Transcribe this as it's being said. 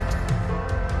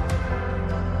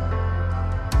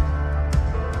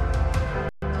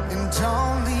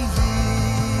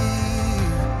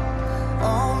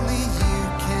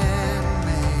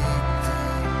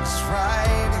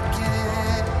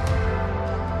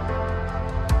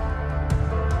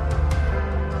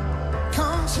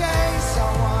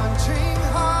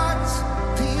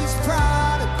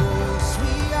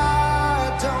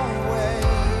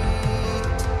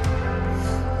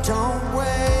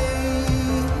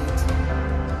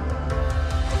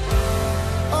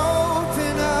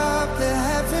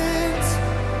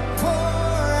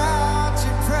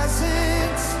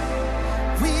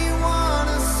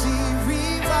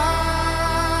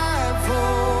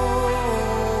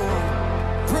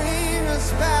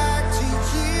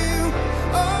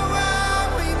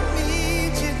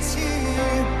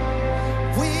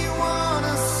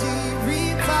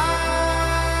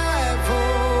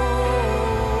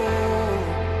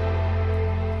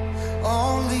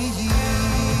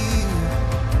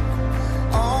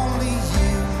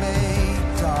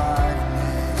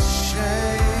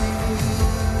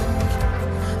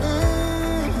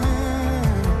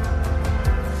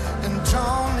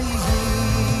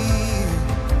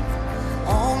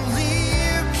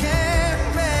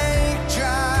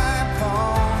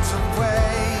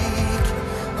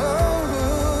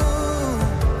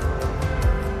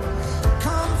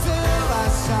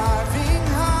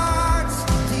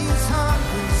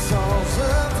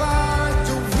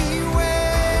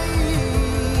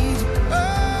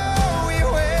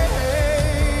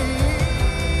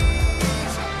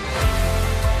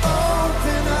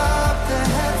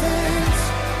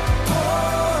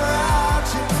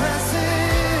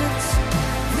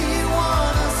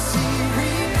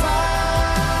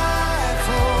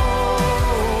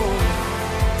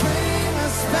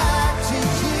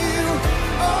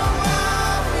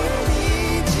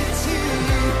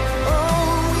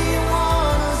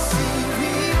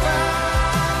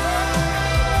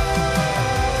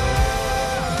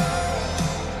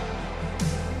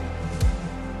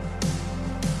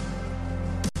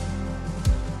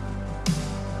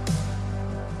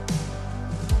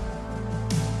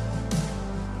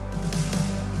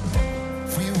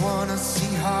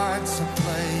hearts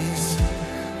ablaze.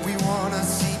 We wanna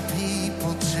see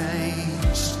people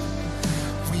changed.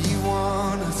 We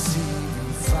wanna see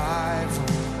revival,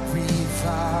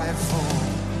 revival.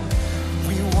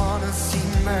 We wanna see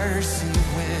mercy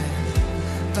win,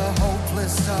 the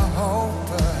hopeless to hope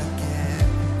again.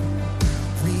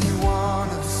 We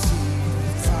wanna see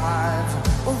revival,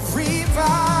 a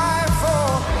revival.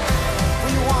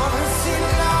 We wanna see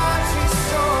lives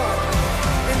restored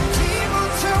and evil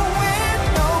to win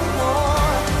no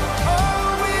more. Oh,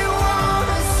 we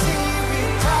wanna see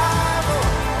revival,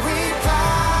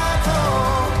 revival.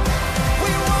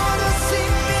 We wanna see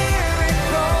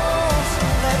miracles.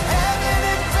 Let heaven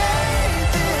invade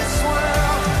this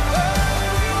world. Oh,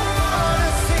 we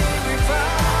wanna see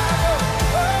revival.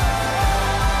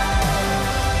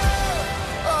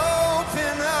 Oh,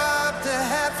 open up the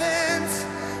heavens,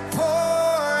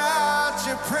 pour out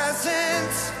your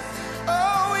presence.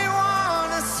 Oh, we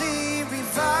wanna see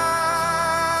revival.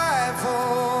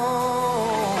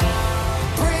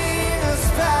 Bring us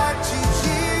back to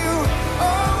you.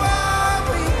 Oh, how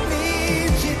we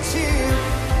need you to.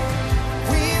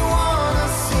 We wanna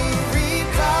see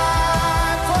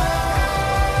revival.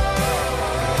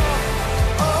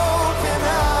 Open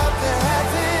up the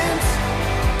heavens,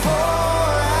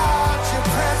 pour out your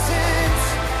presence.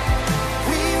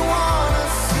 We wanna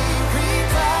see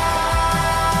revival.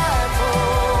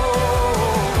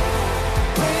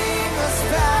 Bring us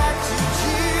back to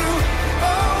you.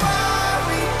 Oh, how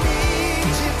we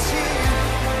need you to.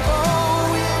 Oh,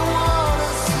 we wanna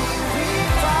see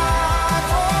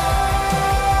revival.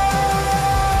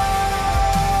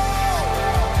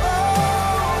 Oh,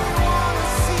 we wanna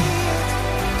see it.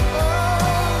 Oh,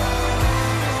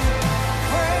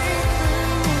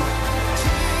 breakthrough,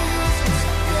 Jesus,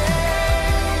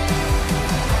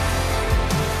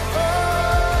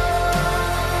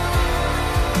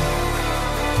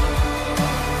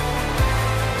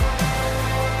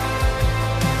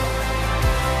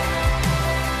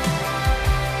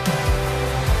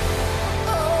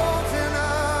 open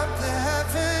up the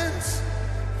heavens,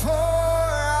 pour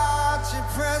out your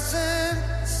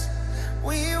presence.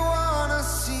 We wanna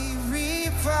see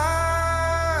revival.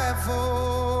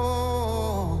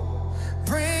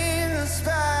 Bring us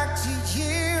back to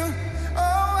you.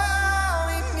 Oh, how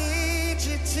we need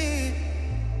you to.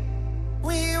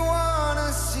 We wanna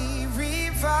see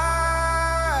revival.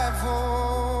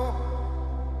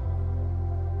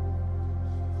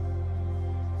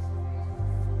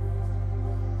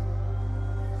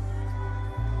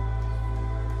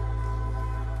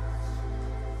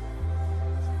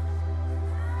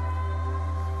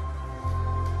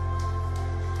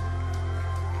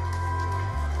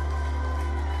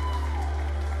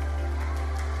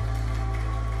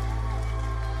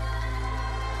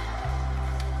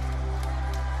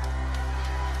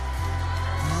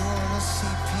 We wanna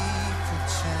see people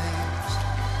changed.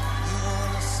 We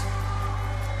wanna see.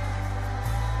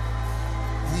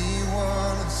 We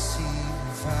wanna see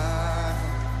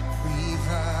revival,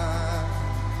 revival.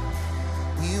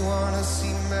 We wanna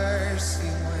see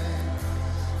mercy win,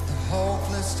 the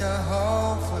hopeless to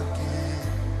hope again.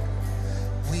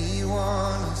 We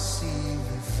wanna see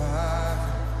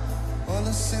revival. Oh,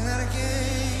 let's sing that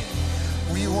again.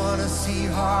 We wanna see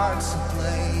hearts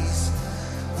ablaze.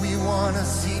 We wanna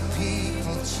see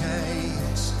people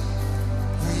change.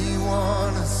 We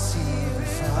wanna see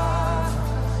revival,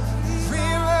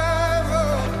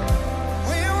 revival.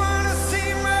 We wanna see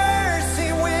mercy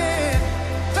win,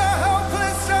 the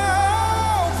hopeless to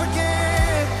hope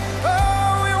again.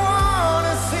 Oh, we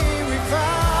wanna see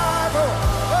revival.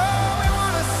 Oh, we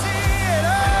wanna see it.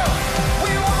 Oh,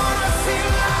 we wanna see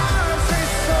lives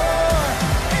restored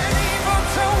and evil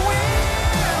to win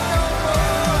no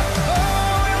more.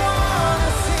 Oh, we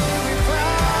wanna see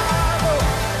revival,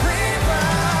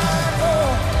 revival.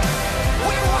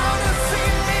 We wanna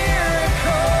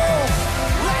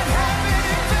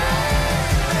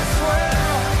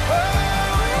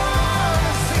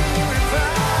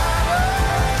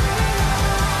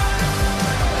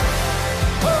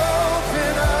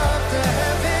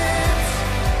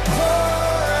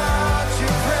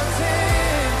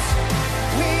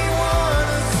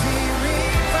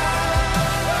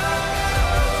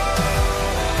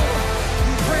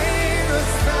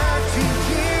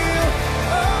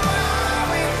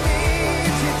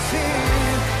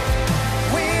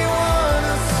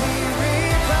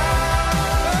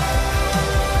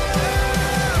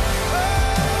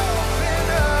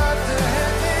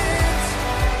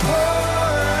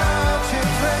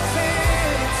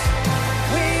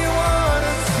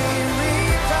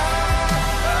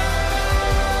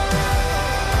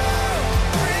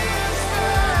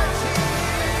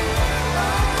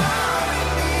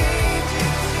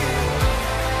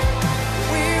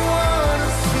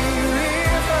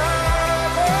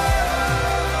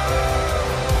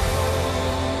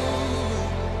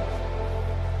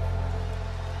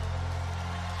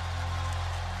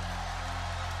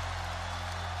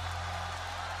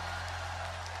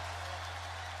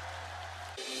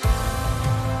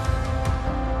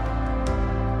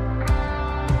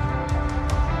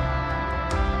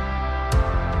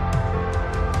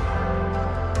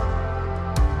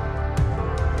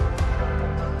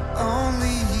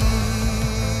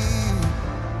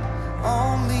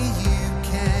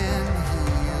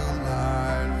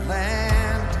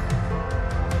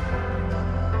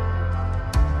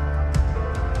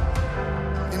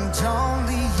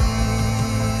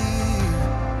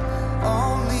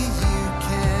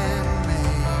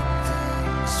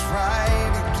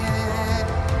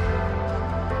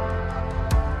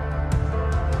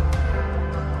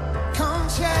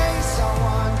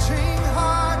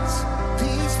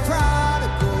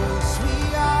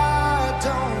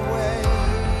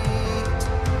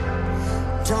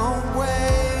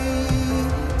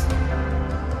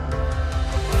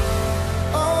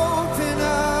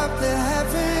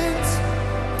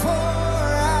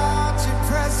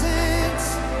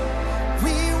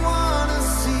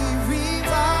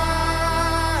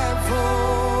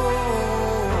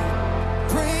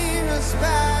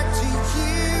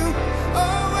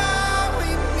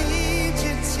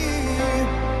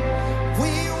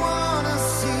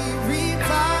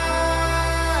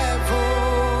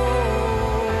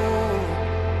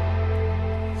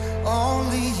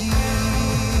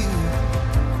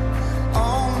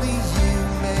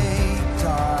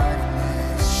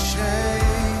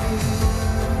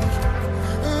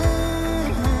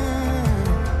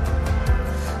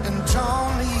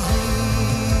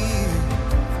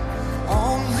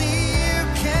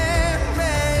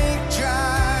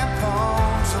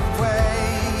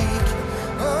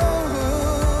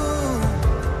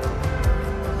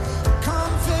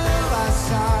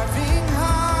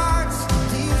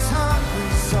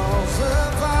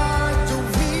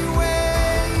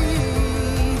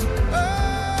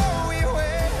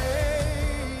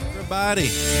everybody.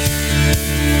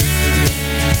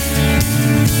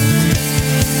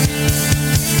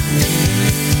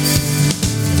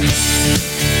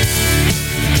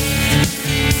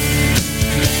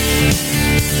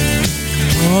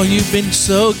 Oh, you've been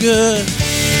so good.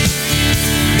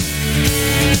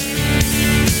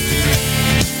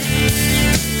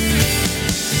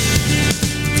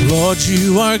 Lord,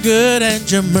 you are good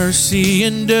and your mercy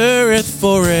endureth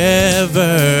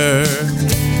forever.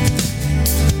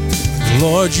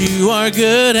 Lord, you are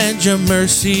good and your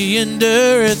mercy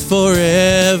endureth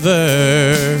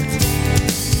forever.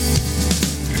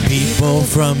 People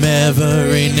from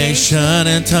every nation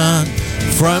and tongue,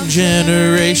 from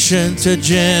generation to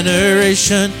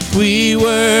generation, we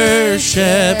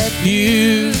worship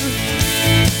you.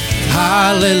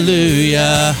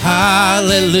 Hallelujah,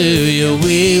 hallelujah,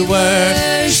 we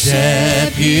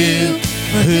worship you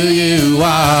for who you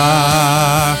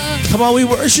are. Come on, we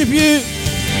worship you.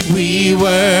 We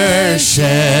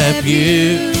worship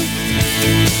you.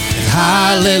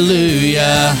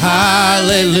 Hallelujah,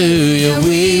 hallelujah,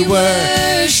 we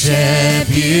worship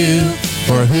you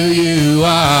for who you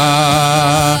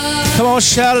are. Come on,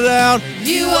 shout it out.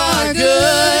 You are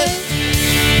good.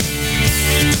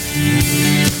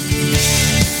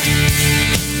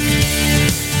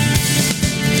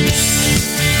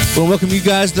 Well, welcome you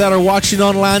guys that are watching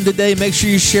online today. Make sure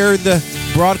you share the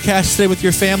broadcast today with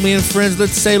your family and friends.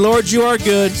 Let's say, Lord, you are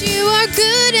good. Lord, you are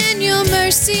good and your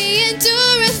mercy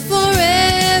endureth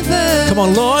forever. Come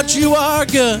on, Lord, you are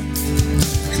good.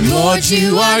 Lord,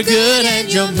 you are good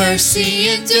and your mercy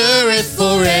endureth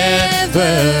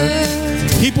forever.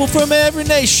 People from every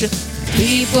nation.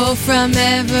 People from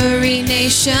every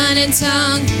nation and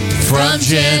tongue, from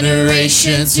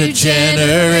generation to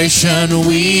generation,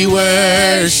 we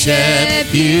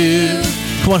worship you.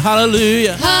 Come on,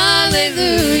 hallelujah.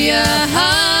 Hallelujah,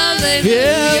 hallelujah.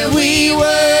 Yeah, we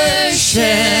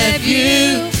worship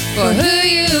you for who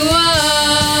you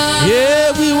are.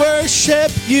 Yeah, we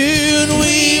worship you and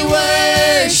we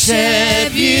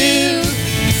worship you.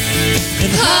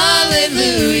 And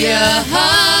hallelujah,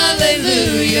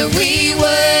 hallelujah, we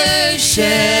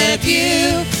worship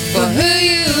you for who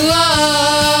you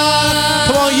are.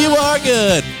 Come on, you are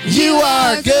good. You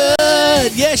are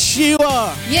good. Yes, you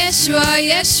are. Yes, you are.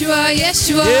 Yes, you are. Yes,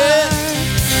 you are. Yeah.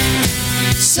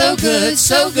 So good,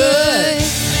 so good.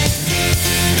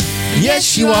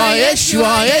 Yes, you are. Yes, you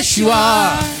are. Yes, you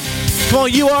are. Come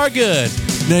on, you are good.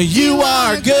 Now you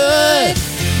are good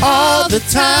all the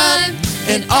time.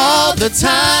 And all the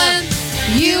time,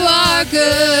 you are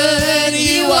good,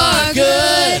 you are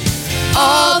good.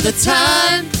 All the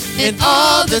time, and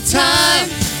all the time,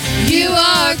 you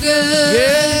are good.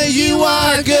 Yeah, you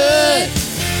are good.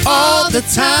 All the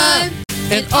time,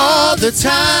 and all the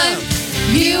time,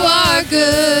 you are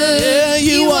good. Yeah,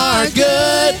 you are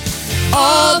good.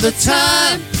 All the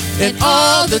time, and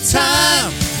all the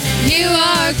time, you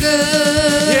are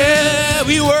good. Yeah,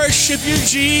 we worship you,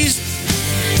 Jesus.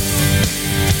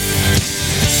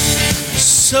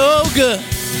 So good.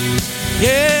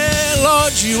 Yeah,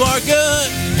 Lord, you are good.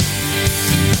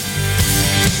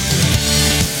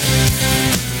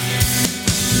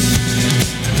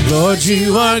 Lord,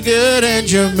 you are good and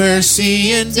your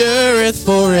mercy endureth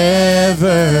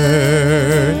forever.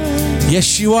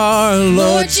 Yes, you are,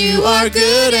 Lord, you are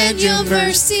good and your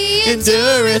mercy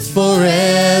endureth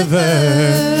forever.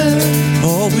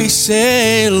 Oh, we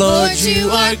say, Lord, you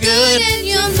are good and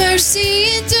your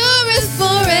mercy endureth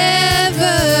forever.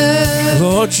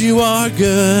 Lord, you are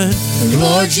good.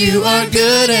 Lord, you are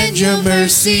good and your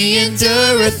mercy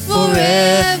endureth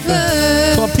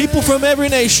forever. Come on, people from every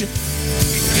nation.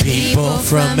 People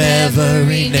from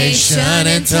every nation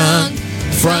and tongue,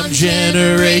 from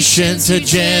generation to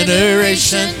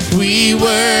generation, we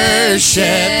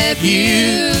worship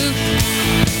you.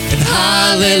 And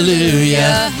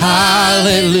hallelujah,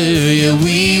 hallelujah,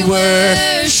 we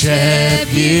worship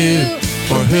you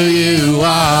for who you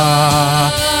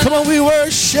are. Come on, we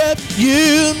worship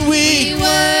you and we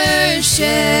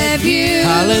worship you.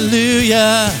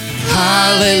 Hallelujah.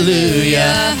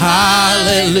 Hallelujah,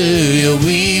 hallelujah,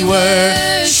 we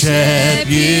worship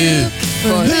you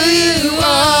for who you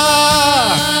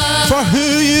are, for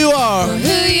who you are, for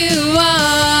who you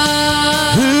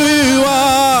are, who you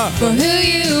are, for who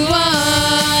you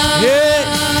are. Yeah,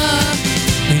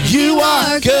 you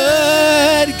are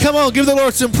good. Come on, give the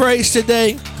Lord some praise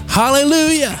today.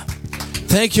 Hallelujah.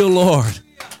 Thank you, Lord.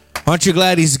 Aren't you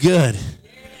glad He's good?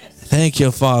 Thank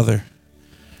you, Father.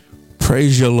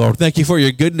 Praise you, Lord. Thank you for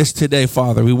your goodness today,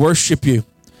 Father. We worship you.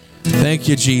 Thank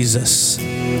you, Jesus.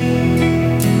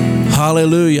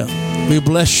 Hallelujah. We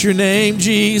bless your name,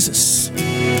 Jesus.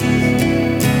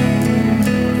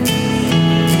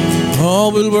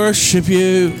 Oh, we'll worship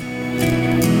you.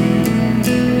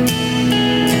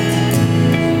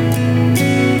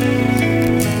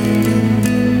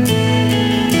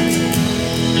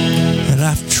 And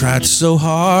I've tried so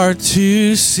hard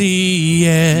to see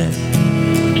it.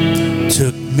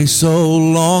 Took me so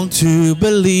long to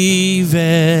believe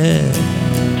it,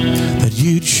 that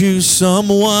you choose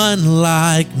someone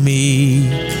like me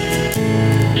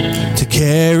to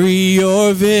carry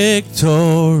your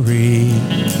victory.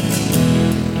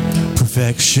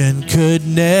 Perfection could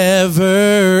never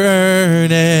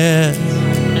earn it.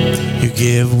 You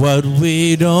give what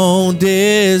we don't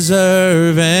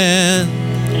deserve, and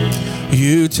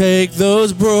you take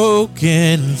those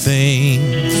broken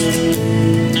things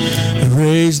and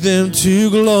raise them to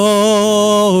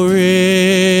glory.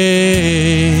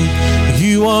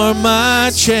 You are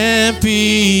my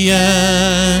champion.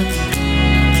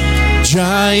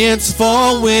 Giants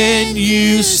fall when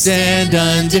you stand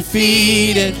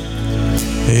undefeated.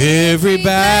 Every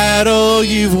battle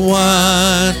you've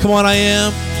won. Come on, I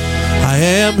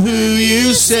am who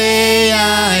you say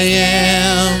I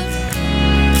am.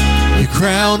 You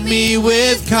crown me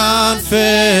with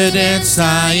confidence.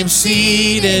 I am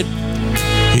seated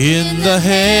in the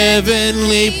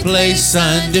heavenly place,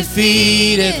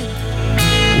 undefeated,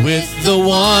 with the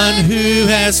one who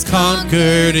has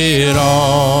conquered it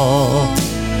all.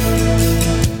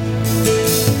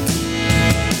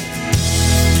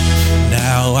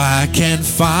 Now I can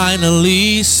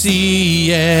finally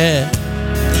see it.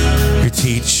 You're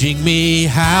teaching me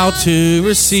how to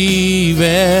receive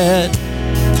it.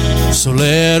 So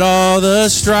let all the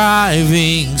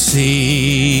striving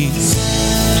cease.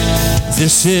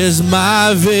 This is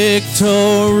my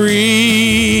victory.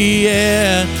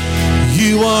 Yeah.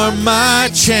 You are my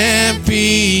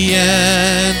champion.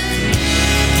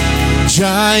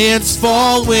 Giants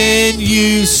fall when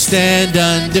you stand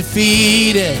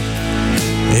undefeated.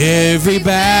 Every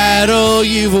battle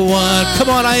you've won. Come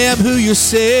on, I am who you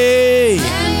say. I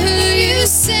am who you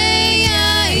say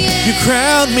I am. You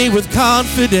crown me with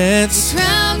confidence.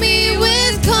 Crown me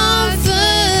with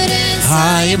confidence.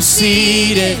 I am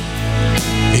seated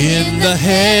in the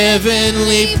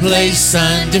heavenly place,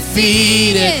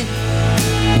 undefeated,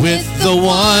 with the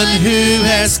one who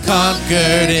has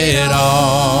conquered it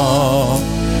all.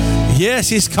 Yes,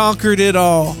 he's conquered it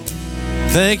all.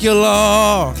 Thank you,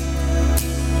 Lord.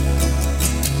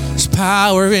 There's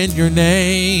power in your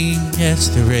name. Yes,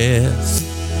 there is.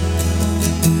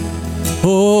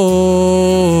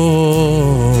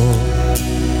 Oh,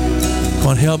 come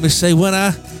on, help me say, when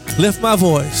I lift my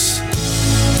voice.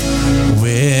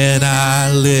 When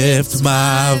I lift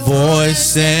my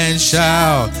voice and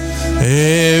shout,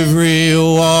 every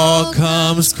wall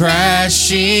comes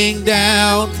crashing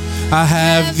down. I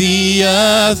have the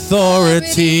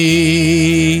authority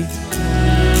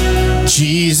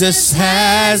Jesus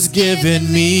has given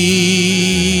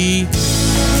me.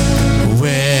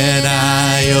 When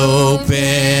I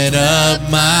open up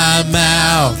my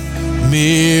mouth,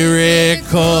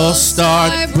 miracles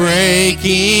start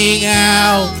breaking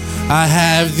out. I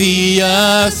have the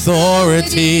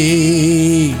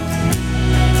authority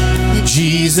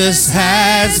Jesus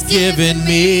has given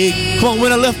me. Come on,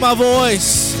 when I lift my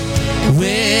voice.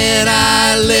 When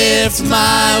I lift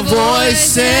my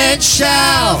voice and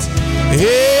shout,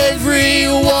 every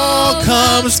wall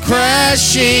comes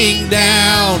crashing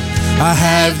down. I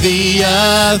have the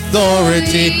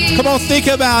authority. Come on, think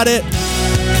about it.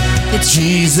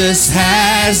 Jesus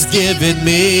has given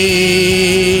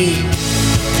me.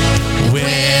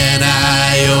 When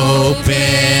I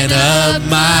open up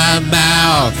my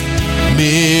mouth,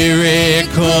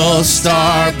 miracles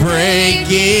start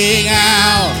breaking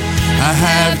out. I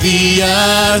have the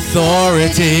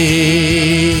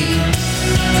authority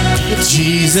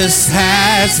Jesus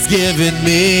has given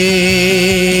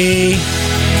me.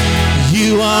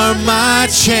 You are my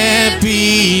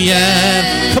champion.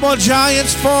 Come on,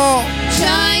 giants fall.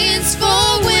 Giants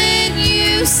fall when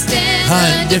you stand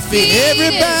Undefeated.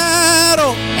 Every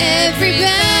battle. Every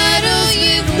battle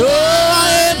you've won. Oh,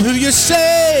 I am who you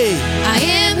say. I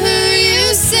am who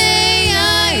you say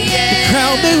I am. You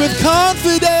crown me with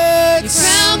confidence. You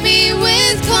crown me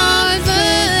with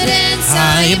confidence.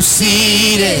 I am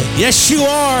seated. Yes, you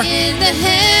are. In the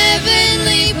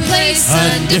heavenly place.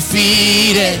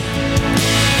 Undefeated.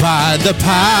 By the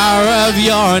power of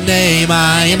your name,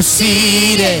 I am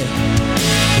seated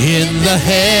in the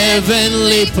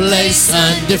heavenly place,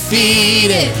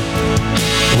 undefeated,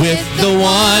 with the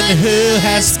one who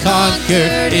has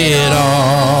conquered it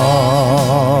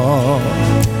all.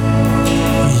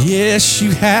 Yes,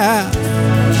 you have.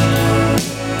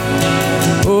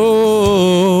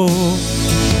 Oh,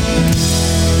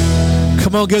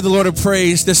 Come on, give the Lord a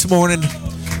praise this morning.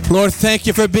 Lord, thank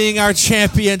you for being our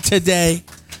champion today.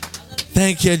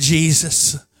 Thank you,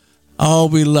 Jesus. Oh,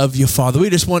 we love you, Father. We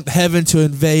just want heaven to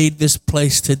invade this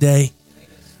place today.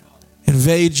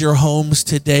 Invade your homes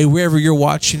today, wherever you're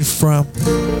watching from.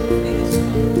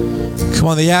 Come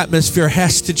on, the atmosphere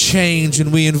has to change,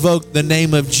 and we invoke the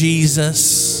name of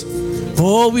Jesus.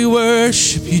 Oh, we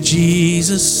worship you,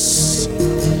 Jesus.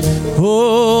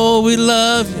 Oh, we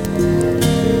love you.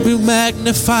 We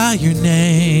magnify your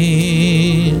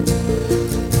name.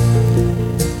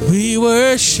 We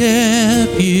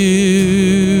worship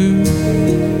you.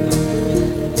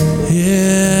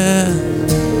 Yeah.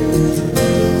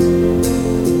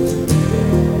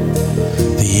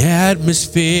 The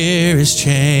atmosphere is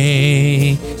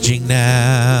changing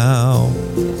now.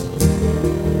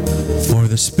 For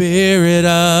the Spirit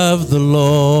of the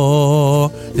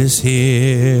Lord is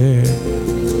here.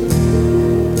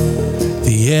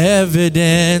 The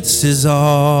evidence is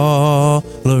all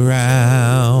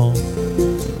around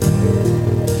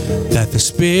that the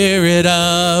Spirit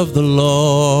of the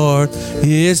Lord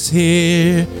is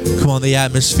here. Come on, the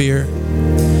atmosphere.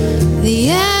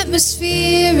 The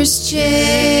atmosphere is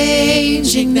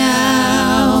changing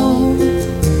now.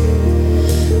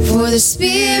 For the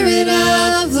Spirit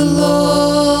of the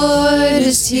Lord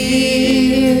is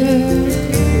here.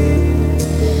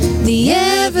 The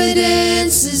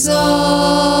evidence is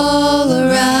all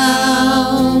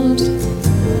around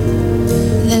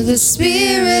that the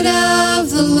Spirit of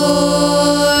the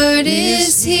Lord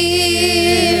is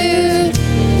here.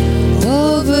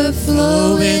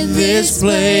 Overflow in this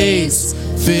place.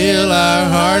 Fill our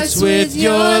hearts with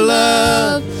your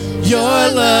love. Your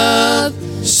love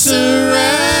surrounds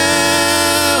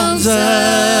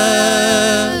us.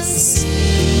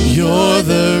 You're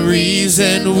the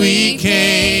reason we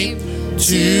came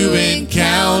to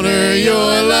encounter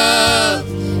your love.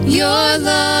 Your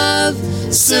love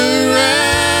surrounds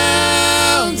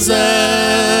us.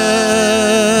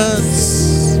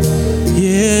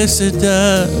 Yes, it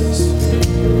does.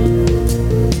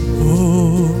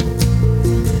 Oh.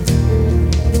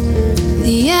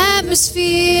 The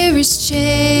atmosphere is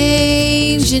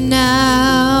changing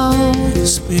now.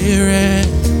 Spirit.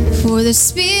 For the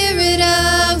Spirit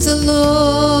of the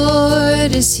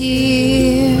Lord is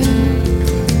here.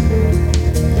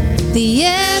 The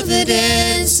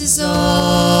evidence is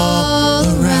all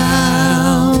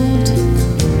around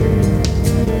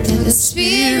that the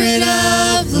Spirit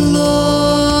of the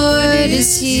Lord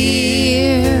is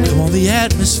here. Come on, the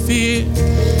atmosphere.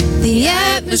 The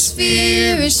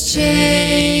atmosphere is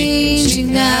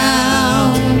changing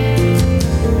now.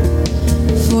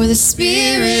 For the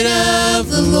Spirit of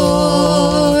the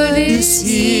Lord is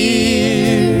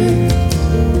here.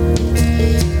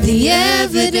 The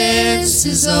evidence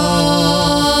is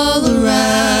all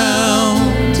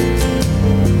around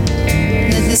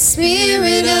that the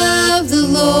Spirit of the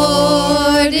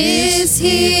Lord is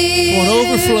here. Come on,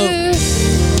 overflow.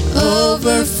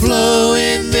 Overflow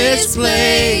in this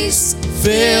place.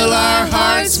 Fill our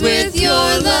hearts with your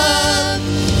love.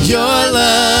 Your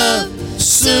love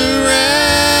surrounds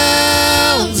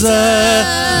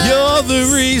us. You're the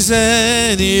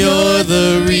reason. You're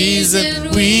the reason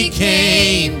we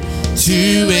came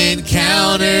to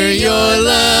encounter your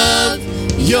love.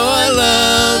 Your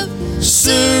love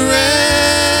surrounds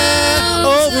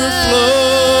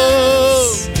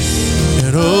us.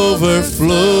 And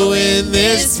overflow in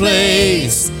this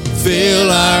place. Fill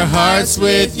our hearts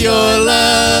with your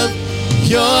love.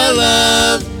 Your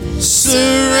love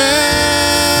surrounds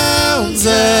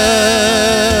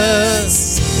us.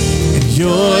 And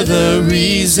you're the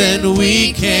reason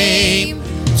we came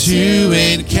to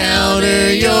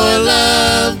encounter your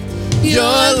love. Your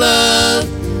love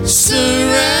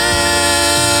surrounds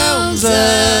us.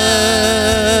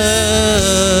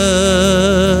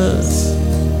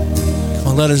 Come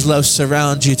on, let his love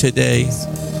surround you today.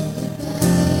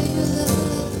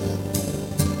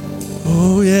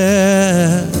 Oh,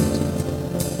 yeah.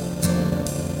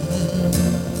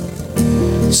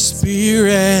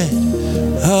 Spirit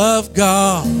of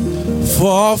God,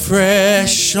 fall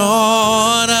fresh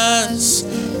on us.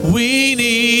 We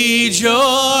need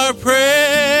your presence.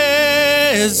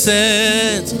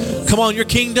 Come on, your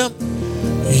kingdom.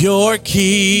 Your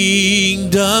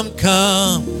kingdom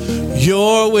come.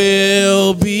 Your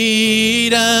will be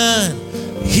done.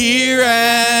 Here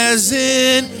as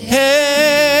in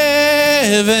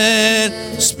heaven.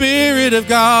 Spirit of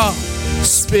God,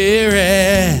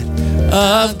 Spirit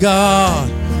of God,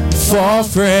 fall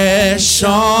fresh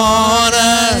on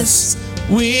us.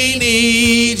 We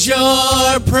need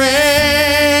your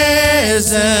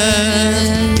presence.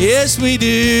 Yes, we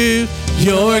do.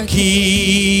 Your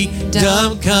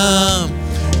kingdom come.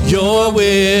 Your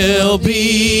will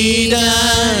be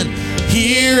done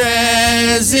here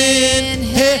as in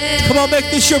heaven. Come on, make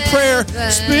this your prayer.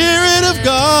 Spirit of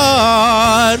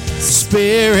God,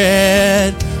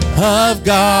 Spirit of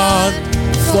God,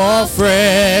 fall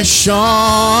fresh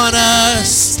on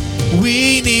us.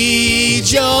 We need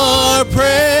your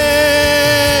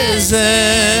presence.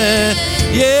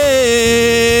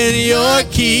 Yeah, your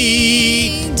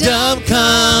kingdom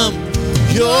come.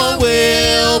 Your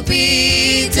will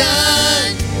be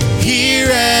done here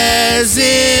as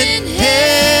in heaven.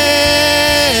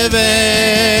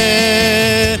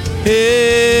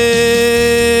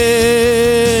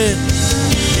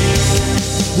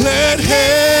 Let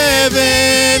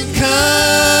heaven come.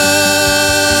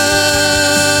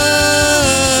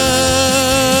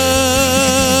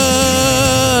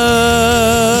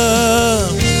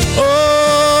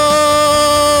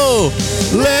 Oh,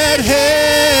 let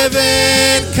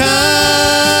heaven come.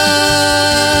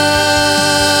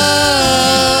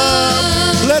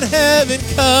 Let heaven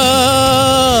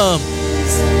come.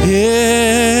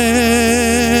 Yeah.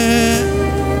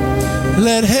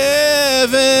 Let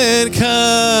heaven come.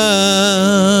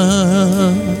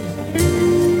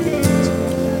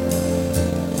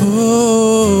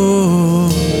 Oh,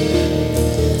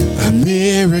 a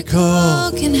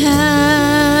miracle Can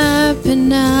happen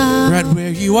now. right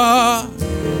where you are.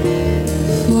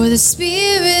 For the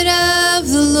Spirit of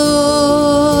the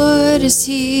Lord is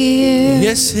here.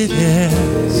 Yes, it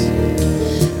is.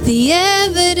 The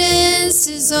evidence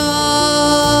is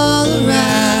all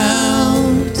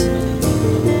around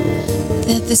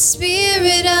that the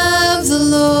Spirit of the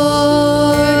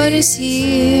Lord is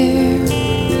here.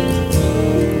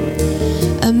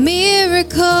 A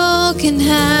miracle can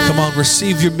happen. Come on,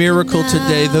 receive your miracle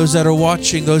today. Those that are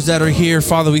watching, those that are here,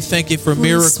 Father, we thank you for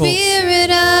miracles. The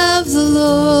Spirit of the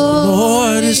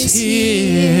Lord is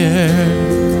here.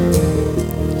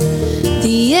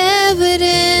 The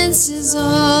evidence is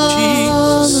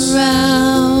all Jesus.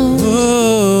 around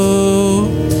Oh,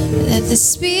 that the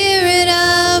Spirit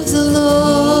of the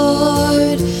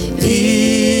Lord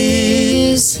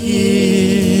is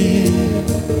here.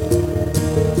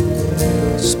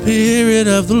 Spirit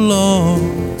of the Lord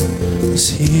is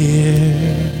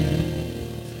here.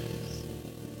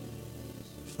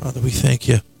 Father, we thank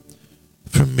you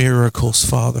for miracles,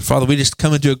 Father. Father, we just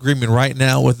come into agreement right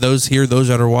now with those here, those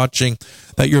that are watching,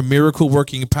 that your miracle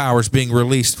working power is being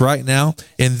released right now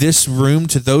in this room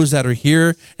to those that are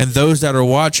here and those that are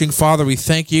watching. Father, we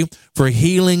thank you for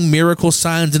healing, miracle,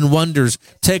 signs, and wonders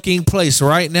taking place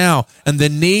right now and the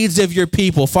needs of your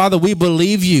people. Father, we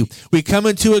believe you. We come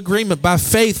into agreement by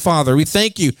faith, Father. We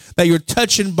thank you that you're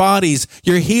touching bodies,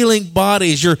 you're healing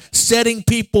bodies, you're setting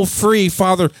people free,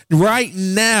 Father, right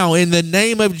now in the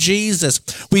name of Jesus.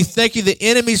 We thank you the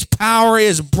enemy's power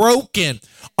is broken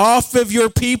off of your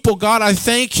people. God, I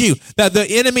thank you that the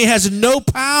enemy has no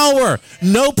power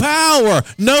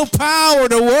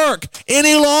to work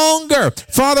any longer.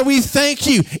 Father, we thank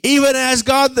you, even as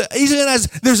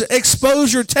there's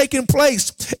exposure taking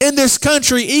place in this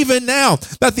country, even now,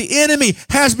 that the enemy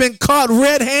has been caught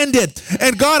red-handed.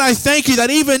 And God, I thank you that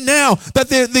even now that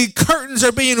the curtains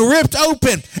are being ripped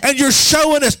open and you're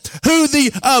showing us who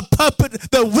the puppet,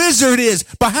 the wizard is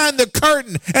behind the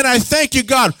curtain. And I thank you,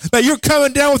 God, that you're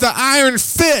coming down with an iron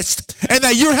fist and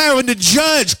that you're having to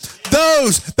judge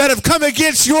those that have come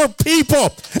against your people.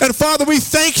 And Father, we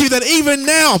thank you that even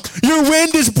now your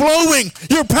wind is blowing,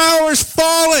 your power is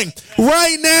falling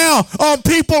right now on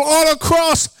people all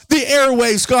across the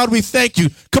airwaves. God, we thank you.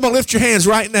 Come on, lift your hands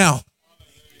right now.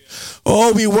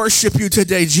 Oh, we worship you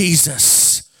today,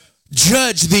 Jesus.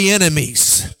 Judge the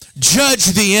enemies. Judge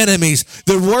the enemies.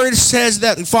 The word says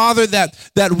that, Father, that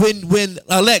when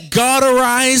let God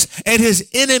arise and his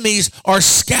enemies are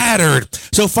scattered.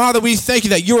 So, Father, we thank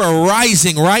you that you're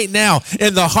arising right now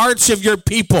in the hearts of your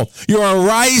people. You're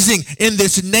arising in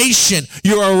this nation.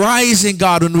 You're arising,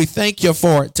 God, and we thank you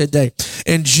for it today.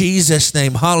 In Jesus'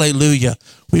 name, hallelujah.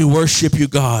 We worship you,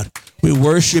 God. We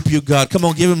worship you, God. Come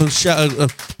on, give him a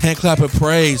hand clap of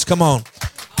praise. Come on.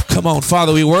 Come on,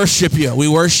 Father, we worship you. We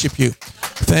worship you.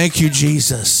 Thank you,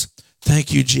 Jesus.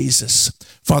 Thank you, Jesus.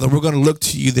 Father, we're going to look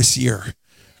to you this year.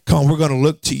 Come on, we're going to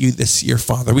look to you this year,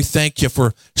 Father. We thank you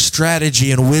for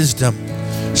strategy and wisdom,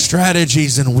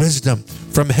 strategies and wisdom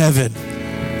from heaven.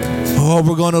 Oh,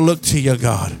 we're going to look to you,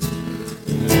 God.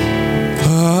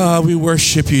 We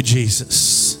worship you,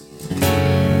 Jesus.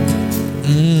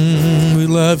 We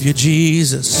love you,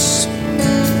 Jesus.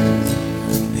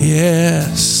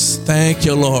 Yes. Thank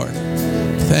you, Lord.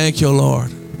 Thank you, Lord.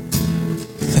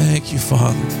 Thank you,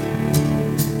 Father.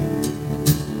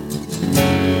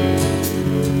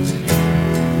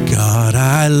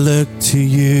 to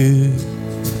you,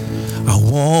 I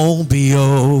won't be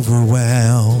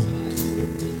overwhelmed.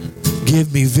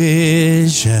 Give me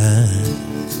vision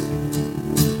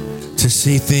to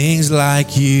see things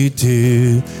like you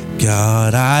do.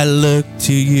 God, I look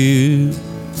to you.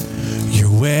 You're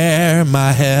where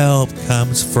my help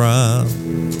comes from.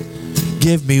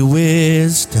 Give me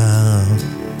wisdom.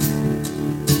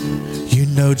 You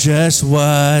know just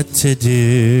what to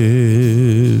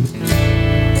do.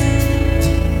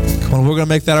 Come on, we're going to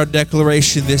make that our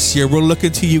declaration this year. We're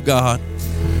looking to you, God.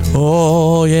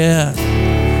 Oh, yeah.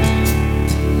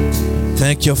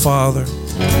 Thank you, Father.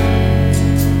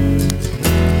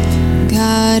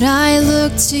 God, I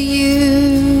look to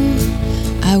you.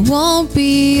 I won't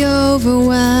be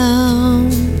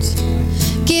overwhelmed.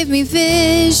 Give me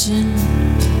vision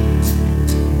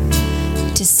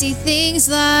to see things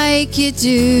like you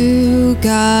do.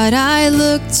 God, I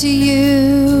look to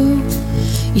you.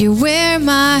 You're where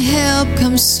my help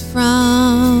comes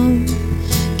from.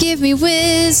 Give me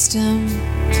wisdom.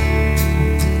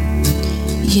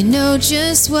 You know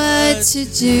just what to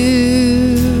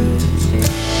do.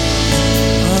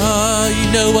 Oh, you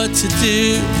know what to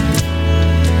do.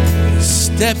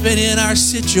 Stepping in our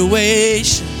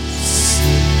situations.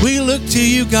 We look to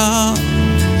you, God.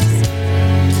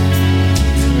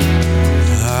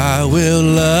 I will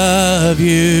love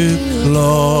you,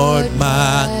 Lord,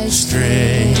 my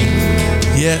strength.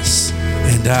 Yes.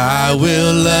 And I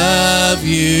will love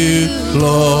you,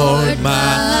 Lord,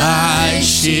 my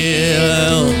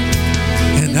shield.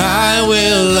 And I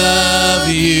will love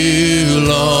you,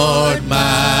 Lord,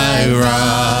 my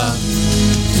rock.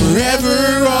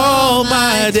 Forever all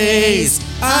my days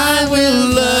I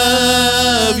will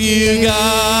love you,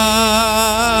 God.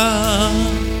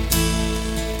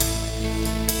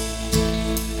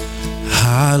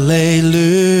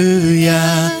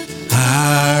 Hallelujah,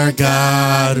 our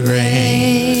God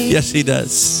reigns. Yes, he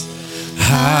does.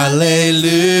 Hallelujah,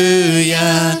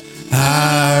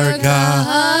 our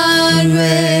God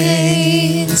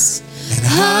reigns. And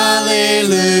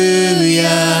hallelujah,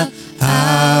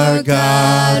 our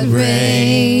God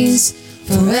reigns.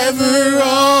 Forever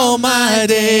all my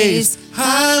days.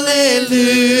 Hallelujah.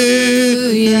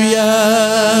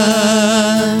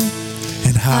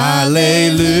 And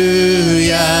hallelujah,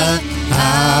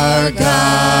 our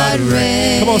God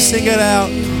reigns. Come on, sing it out.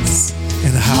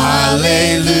 And hallelujah,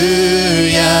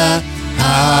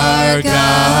 our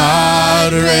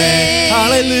God reigns.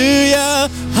 Hallelujah,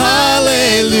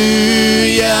 hallelujah,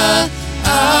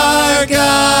 our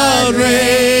God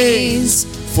reigns.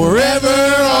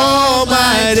 Forever all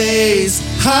my days.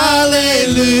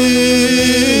 Hallelujah.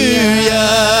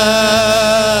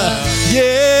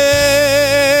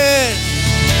 Yeah.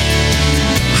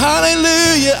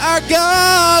 Hallelujah, our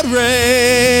God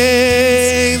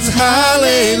reigns.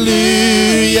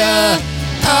 Hallelujah,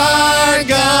 our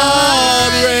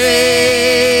God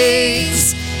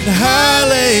reigns.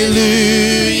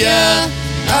 Hallelujah,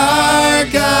 our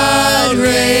God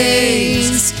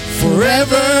reigns.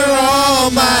 Forever all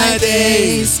my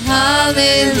days. Hallelujah.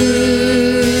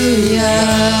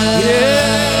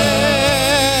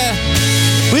 Yeah.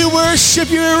 We worship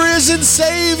your risen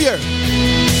Savior.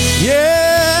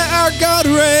 Yeah, our God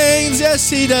reigns. Yes,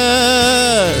 he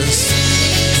does.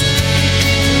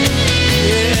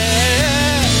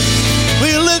 Yeah.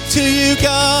 We look to you,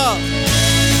 God.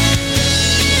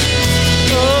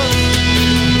 Oh.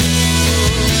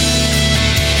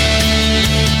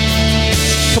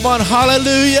 Come on,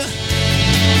 hallelujah.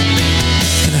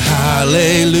 And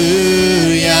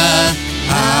hallelujah,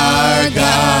 our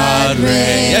God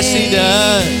reigns. Yes, he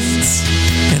does.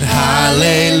 And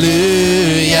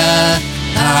hallelujah,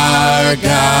 our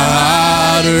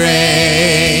God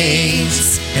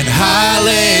reigns. And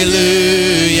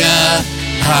hallelujah,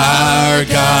 our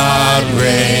God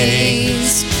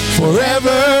reigns.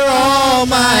 Forever all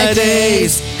my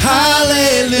days.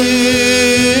 Hallelujah.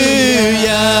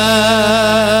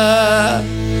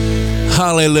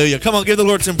 Hallelujah. Come on, give the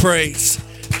Lord some praise.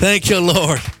 Thank you,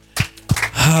 Lord.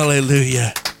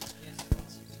 Hallelujah.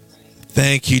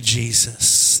 Thank you,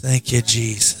 Jesus. Thank you,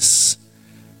 Jesus.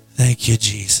 Thank you,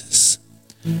 Jesus.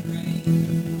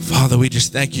 Father, we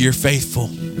just thank you. You're faithful.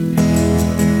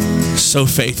 You're so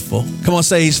faithful. Come on,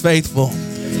 say he's faithful.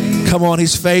 Come on,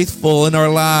 he's faithful in our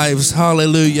lives.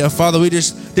 Hallelujah. Father, we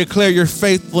just declare your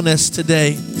faithfulness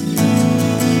today.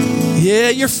 Yeah,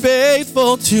 you're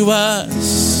faithful to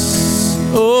us.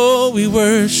 Oh, we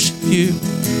worship you.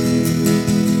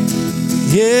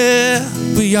 Yeah,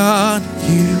 we honor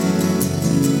you.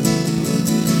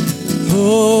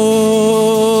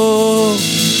 Oh,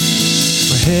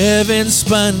 for heaven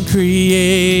spun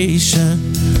creation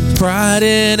pride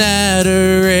and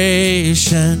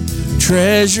adoration,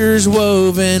 treasures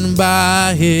woven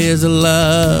by his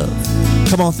love.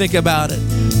 Come on, think about it.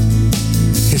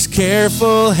 His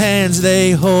careful hands,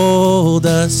 they hold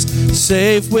us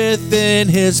safe within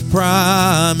his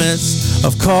promise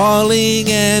of calling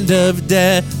and of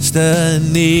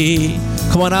destiny.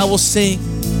 Come on, I will sing.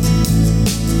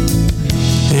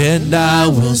 And I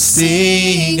will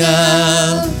sing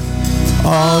of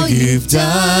all you've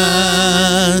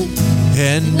done,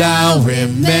 and I'll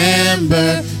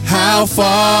remember how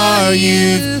far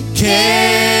you've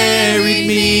carried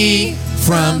me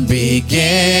from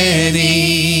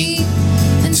beginning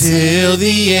until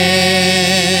the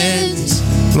end.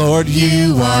 Lord,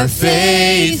 you are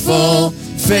faithful,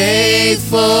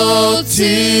 faithful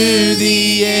to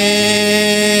the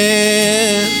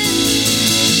end.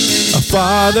 A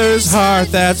father's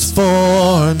heart that's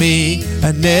for me,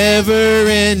 a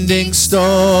never-ending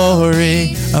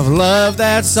story of love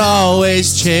that's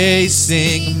always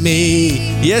chasing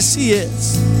me. Yes, he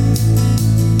is.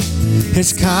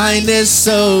 His kindness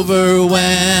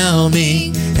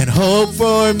overwhelming and hope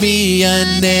for me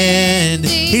unending.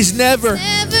 He's never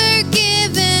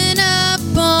given up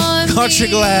on me. Aren't you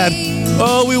glad?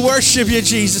 Oh, we worship you,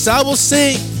 Jesus. I will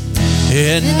sing.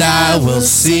 And I will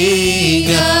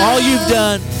sing all you've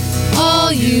done. All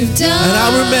you've done. And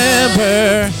I'll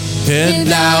remember.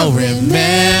 And I'll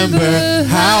remember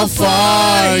how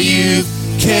far you've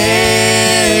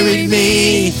carried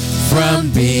me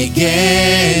from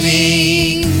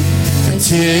beginning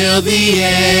until the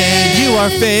end. You are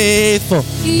faithful.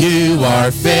 You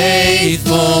are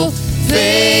faithful.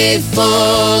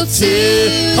 Faithful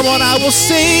to. Come on, I will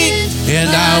sing. And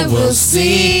I will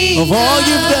sing of all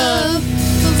you've done.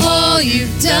 Of all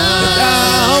you've done. And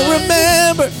I'll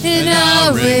remember. And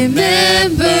I'll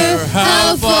remember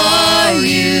how far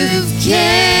you've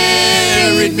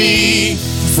carried me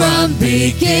from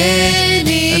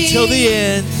beginning until the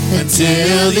end.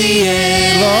 Until the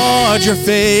end. Lord, you're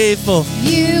faithful.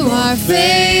 You are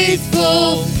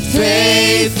faithful.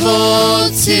 Faithful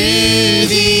to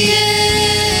the end.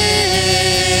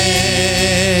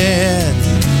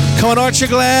 Come on, aren't you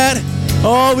glad?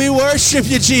 Oh, we worship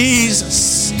you,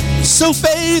 Jesus. So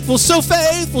faithful, so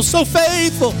faithful, so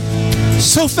faithful.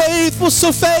 So faithful,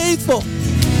 so faithful.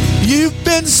 You've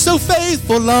been so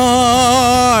faithful,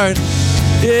 Lord.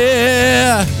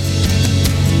 Yeah.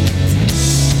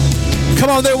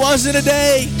 Come on, there wasn't a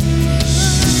day.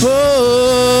 Oh,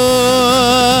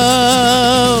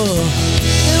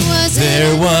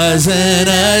 there wasn't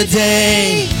a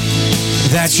day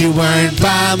that you weren't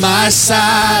by my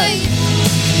side.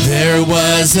 There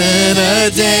wasn't a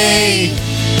day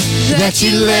that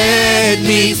you let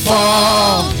me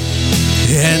fall.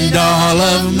 And all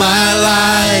of my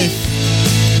life,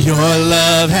 your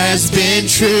love has been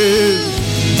true.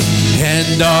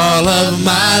 And all of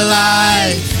my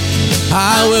life,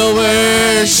 I will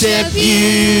worship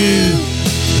you.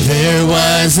 There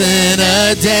wasn't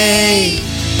a day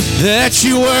that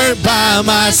you weren't by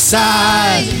my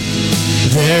side.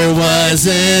 There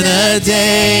wasn't a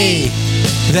day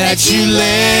that you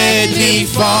let me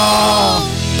fall.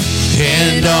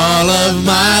 And all of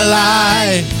my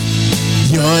life,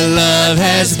 your love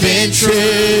has been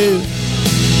true.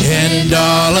 And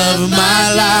all of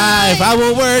my life, I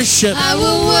will worship. I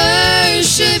will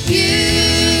worship you.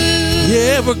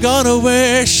 Yeah, we're gonna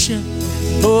worship.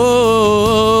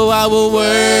 Oh, I will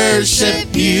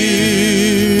worship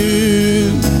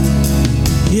you.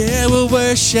 Yeah, we'll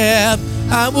worship.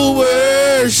 I will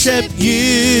worship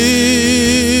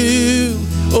you.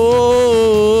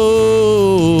 Oh,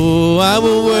 I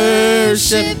will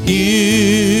worship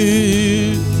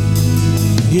you.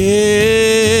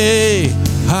 Yeah,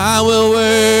 I will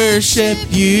worship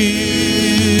you.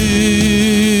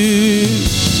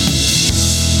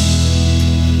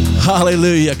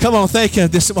 Hallelujah. Come on, thank you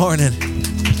this morning.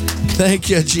 Thank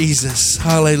you, Jesus.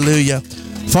 Hallelujah.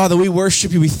 Father, we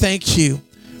worship you. We thank you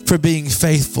for being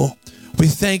faithful. We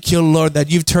thank you, Lord, that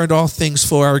you've turned all things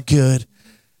for our good.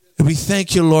 And we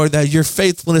thank you, Lord, that your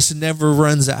faithfulness never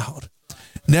runs out,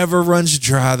 never runs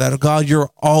dry, that, God, you're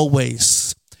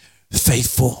always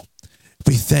faithful.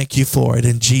 We thank you for it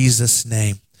in Jesus'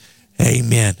 name.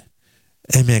 Amen.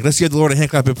 Amen. Let's give the Lord a hand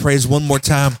clap of praise one more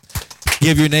time.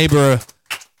 Give your neighbor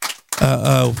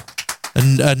a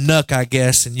nook, I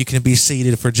guess, and you can be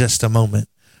seated for just a moment.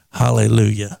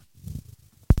 Hallelujah.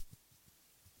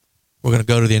 We're going to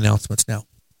go to the announcements now.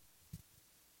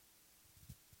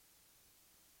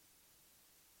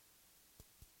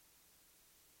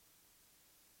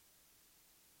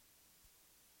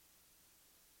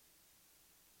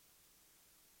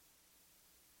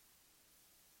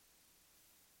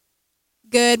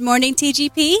 Good morning,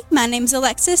 TGP. My name's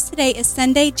Alexis. Today is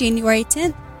Sunday, January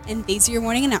 10th, and these are your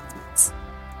morning announcements.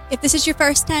 If this is your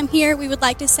first time here, we would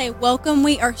like to say welcome.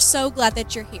 We are so glad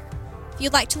that you're here. If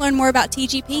you'd like to learn more about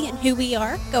TGP and who we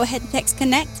are, go ahead and text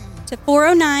CONNECT to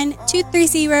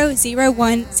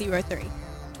 409-230-0103.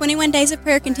 21 Days of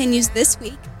Prayer continues this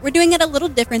week. We're doing it a little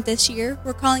different this year.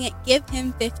 We're calling it Give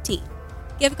Him 15.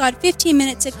 Give God 15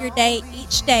 minutes of your day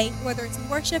each day, whether it's in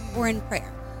worship or in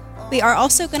prayer. We are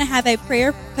also going to have a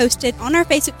prayer posted on our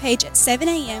Facebook page at 7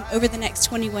 a.m. over the next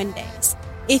 21 days.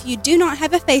 If you do not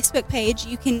have a Facebook page,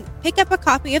 you can pick up a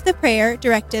copy of the prayer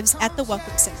directives at the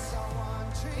Welcome Center.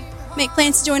 Make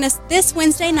plans to join us this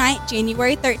Wednesday night,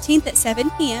 January 13th at 7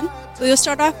 p.m. We will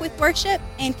start off with worship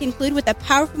and conclude with a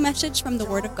powerful message from the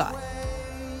Word of God.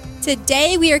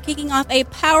 Today, we are kicking off a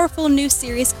powerful new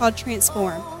series called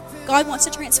Transform. God wants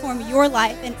to transform your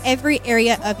life in every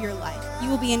area of your life. You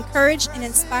will be encouraged and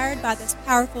inspired by this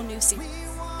powerful new series.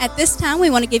 At this time, we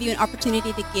want to give you an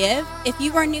opportunity to give. If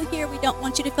you are new here, we don't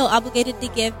want you to feel obligated to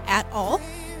give at all.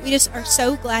 We just are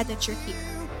so glad that you're here.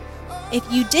 If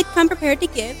you did come prepared to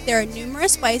give, there are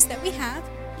numerous ways that we have.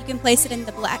 You can place it in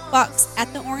the black box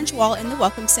at the orange wall in the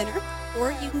Welcome Center,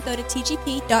 or you can go to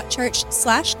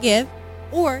tgp.church/give,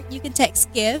 or you can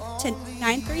text GIVE to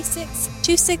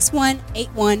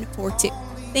 936-261-8142.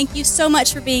 Thank you so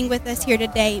much for being with us here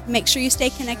today. Make sure you stay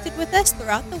connected with us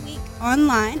throughout the week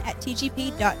online at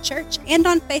tgp.church and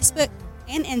on Facebook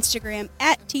and Instagram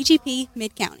at TGP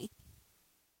Mid-County.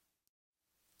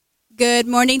 Good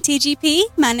morning, TGP.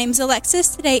 My name's Alexis.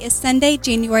 Today is Sunday,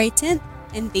 January 10th,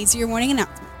 and these are your morning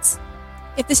announcements.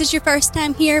 If this is your first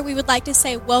time here, we would like to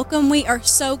say welcome. We are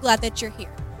so glad that you're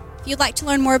here. If you'd like to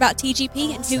learn more about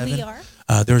TGP and who we are,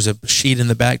 there's a sheet in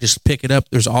the back. Just pick it up.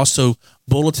 There's also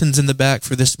bulletins in the back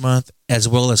for this month, as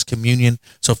well as communion.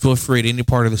 So feel free at any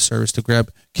part of the service to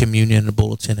grab communion, a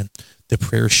bulletin, and the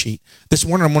prayer sheet. This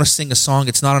morning, I'm going to sing a song.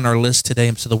 It's not on our list today,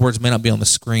 so the words may not be on the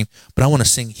screen, but I want to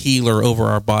sing Healer over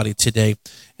our body today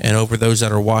and over those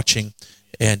that are watching.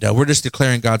 And we're just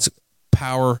declaring God's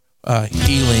power,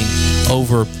 healing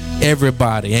over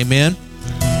everybody. Amen?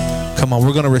 Come on,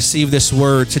 we're going to receive this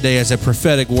word today as a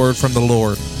prophetic word from the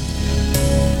Lord.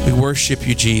 We worship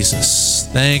you, Jesus.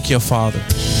 Thank you, Father.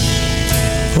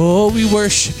 Oh, we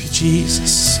worship you,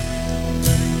 Jesus.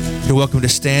 You're welcome to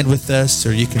stand with us,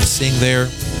 or you can sing there.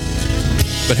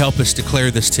 But help us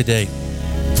declare this today.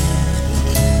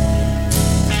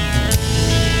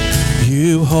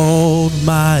 You hold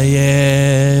my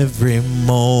every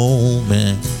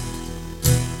moment.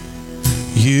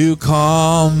 You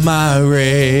calm my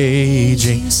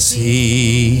raging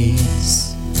seas.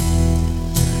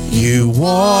 You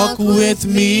walk with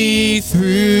me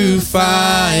through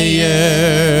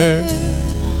fire.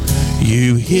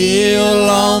 You heal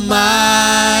all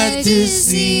my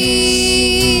disease.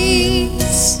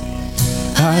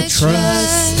 I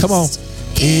trust, come on,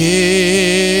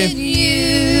 in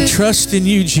you. Trust in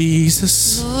you,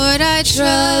 Jesus. Lord, I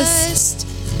trust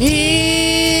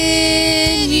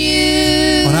in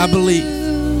you. When I believe,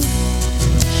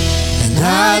 and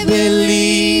I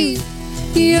believe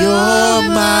you're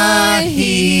my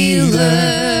healer,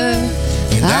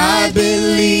 and I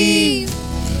believe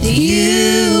that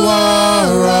you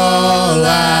are all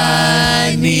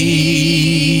I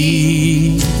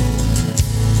need.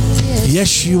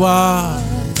 yes, you are.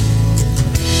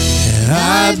 And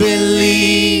I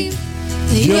believe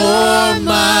that you're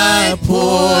my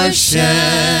portion.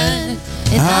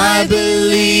 And I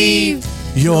believe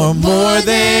You're more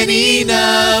than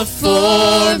enough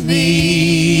for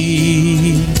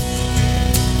me.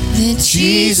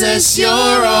 Jesus,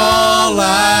 you're all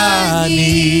I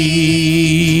need.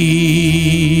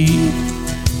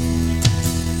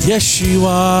 Yes, you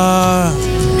are.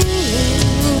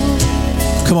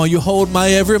 Come on, you hold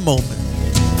my every moment.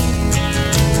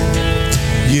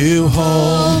 You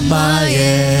hold my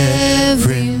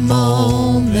every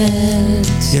moment.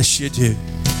 Yes, you do.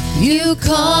 You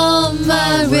calm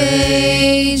my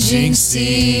raging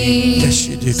sea. Yes,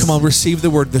 you do. Come on, receive the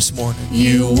word this morning.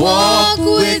 You walk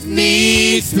with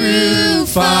me through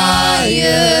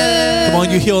fire. Come on,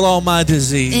 you heal all my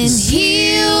disease. And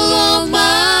heal all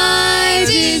my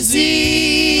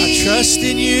disease. I trust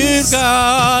in you,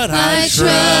 God. I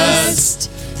trust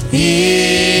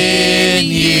in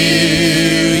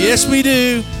you. Yes, we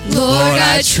do. Lord,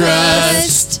 I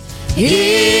trust in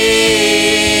you.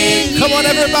 Come on,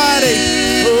 everybody.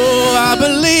 Oh, I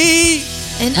believe.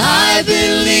 And I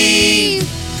believe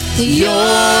that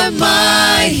you're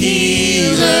my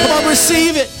healer. Come on,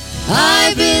 receive it.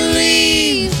 I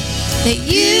believe that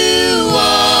you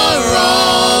are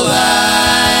all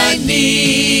I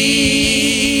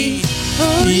need.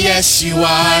 Oh, Yes, you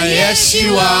are. Yes,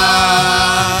 you are.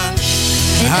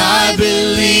 I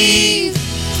believe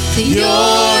that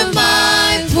you're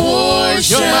my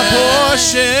portion. you're my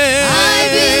portion. I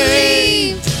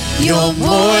believe You're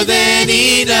more than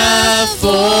enough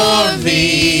for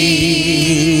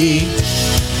me.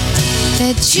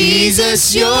 that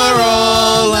Jesus, you're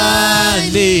all I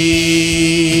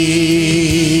need.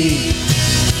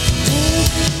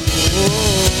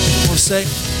 We'll say,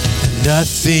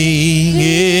 nothing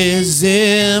is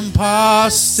impossible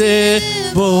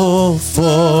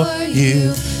for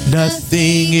you.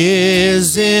 Nothing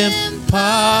is impossible.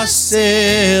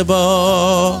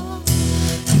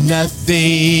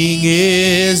 Nothing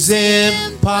is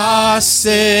impossible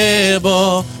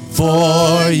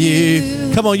for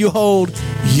you. Come on, you hold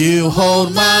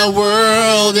my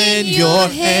world in your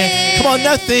hand. Come on,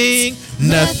 nothing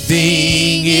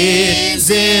is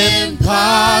impossible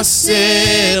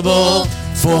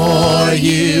for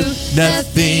you.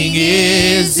 Nothing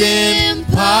is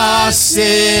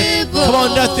impossible. Come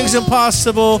on, nothing's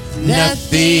impossible.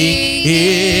 Nothing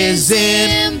is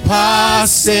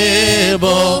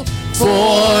impossible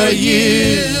for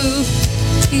you.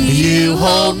 You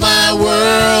hold my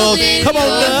world. Come on,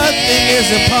 nothing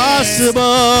is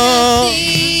impossible.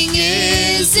 nothing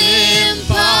is impossible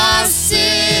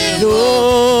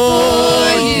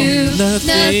Oh, for you.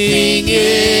 nothing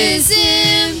is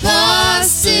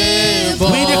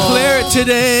impossible. We declare it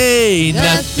today.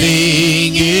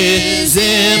 Nothing is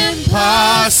impossible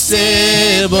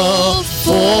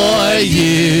for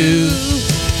you.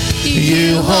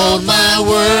 You hold my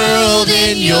world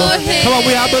in your hand. Come on,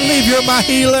 I believe you're my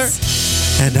healer.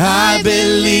 And I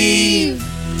believe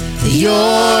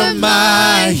you're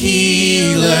my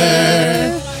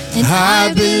healer. And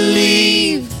I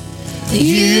believe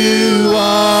you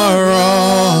are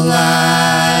all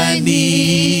I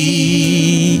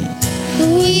need.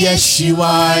 Yes, you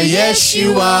are. Yes,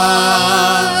 you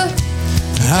are.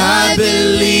 I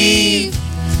believe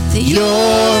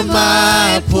you're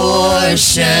my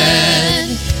portion.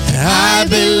 I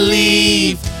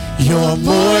believe you're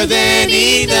more than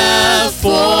enough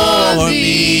for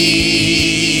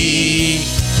me.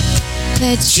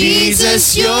 That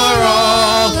Jesus, you're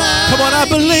all. Come on, I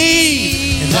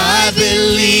believe. And I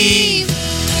believe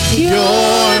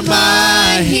you're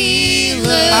my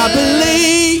healer. I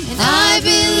believe. And I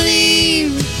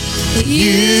believe that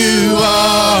You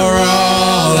are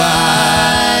all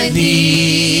I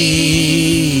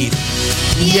need.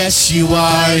 Yes, you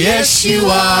are. Yes, you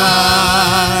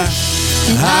are.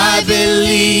 I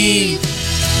believe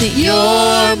that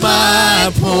you're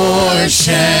my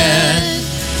portion.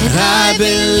 And I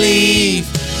believe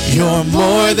you're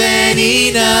more than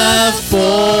enough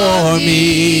for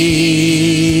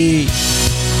me.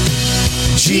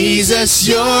 Jesus,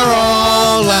 you're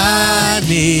all I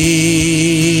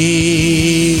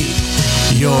need.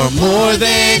 You're more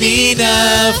than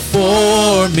enough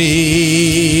for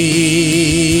me.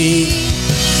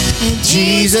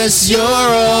 Jesus, you're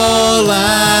all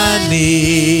I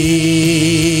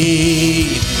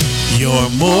need. You're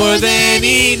more than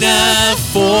enough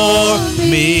for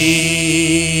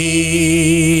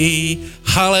me.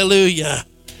 Hallelujah.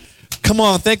 Come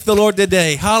on, thank the Lord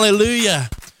today. Hallelujah.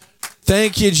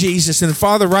 Thank you, Jesus. And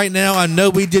Father, right now, I know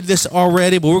we did this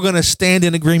already, but we're going to stand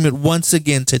in agreement once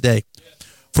again today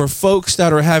for folks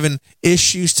that are having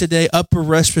issues today, upper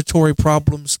respiratory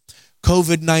problems,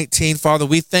 COVID-19. Father,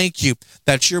 we thank you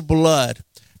that your blood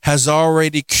has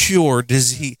already cured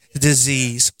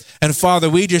disease. And Father,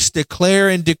 we just declare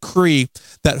and decree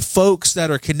that folks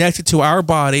that are connected to our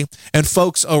body and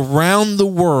folks around the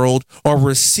world are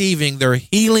receiving their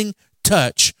healing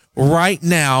touch right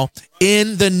now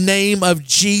in the name of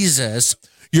Jesus.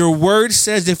 Your word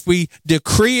says if we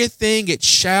decree a thing, it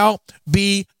shall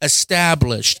be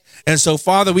established. And so,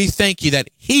 Father, we thank you that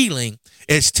healing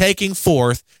is taking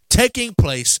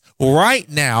place right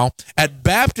now at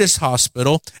Baptist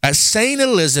Hospital, at St.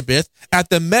 Elizabeth, at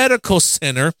the medical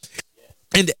center,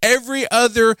 and every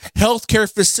other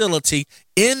healthcare facility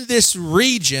in this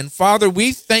region. Father,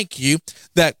 we thank you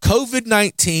that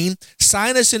COVID-19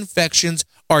 sinus infections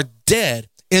are dead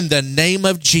in the name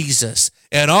of Jesus.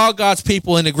 And all God's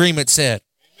people in agreement said,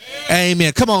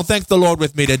 Amen. Come on, thank the Lord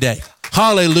with me today.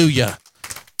 Hallelujah.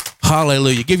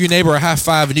 Hallelujah. Give your neighbor a high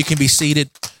five and you can be seated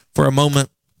for a moment.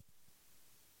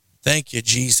 Thank you,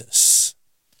 Jesus.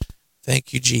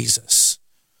 Thank you, Jesus.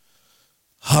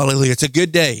 Hallelujah. It's a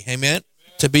good day, amen,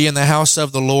 to be in the house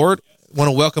of the Lord. I want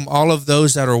to welcome all of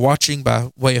those that are watching by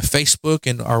way of Facebook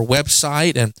and our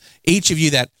website, and each of you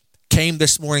that came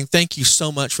this morning. Thank you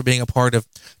so much for being a part of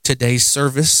today's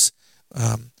service.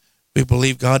 We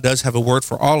believe God does have a word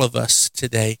for all of us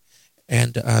today.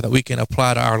 and that we can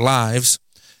apply to our lives.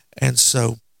 And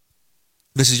so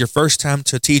this is your first time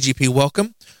to TGP,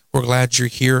 welcome. We're glad you're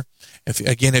here.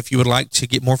 If you would like to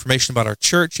get more information about our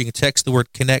church, you can text the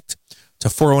word connect to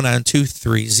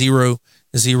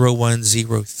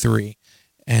 409-230-0103,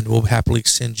 and we'll happily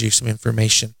send you some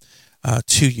information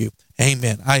to you.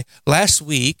 Amen. Last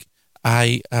week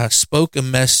I spoke a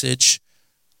message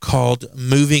called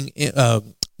moving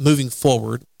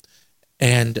forward,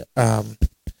 and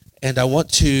I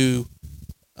want to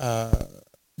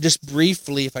just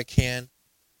briefly, if I can,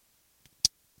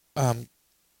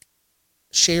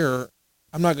 share.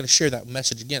 I'm not going to share that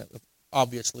message again,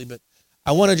 obviously, but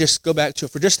I want to just go back to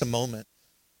it for just a moment,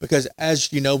 because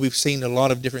as you know, we've seen a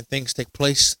lot of different things take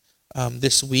place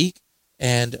this week,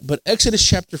 but Exodus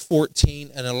chapter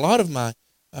 14, and a lot of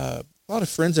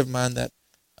friends of mine that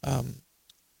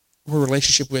we're in a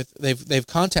relationship with, they've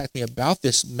contacted me about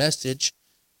this message,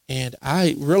 and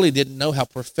I really didn't know how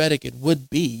prophetic it would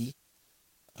be,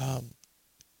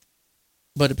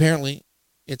 but apparently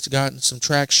it's gotten some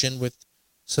traction with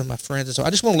some of my friends. And so I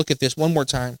just want to look at this one more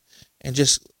time and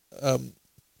just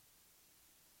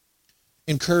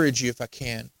encourage you if I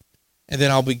can. And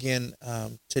then I'll begin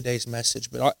today's message.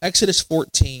 But Exodus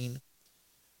 14,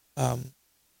 in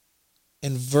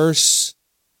verse,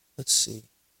 let's see.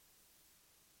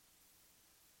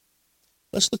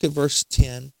 Let's look at verse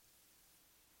 10.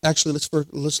 Actually, let's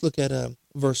look at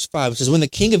verse 5. It says, when the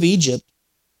king of Egypt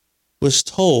was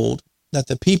told that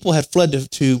the people had fled,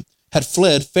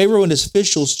 Pharaoh and his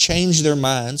officials changed their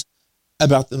minds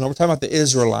about them. We're talking about the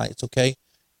Israelites, okay?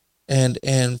 And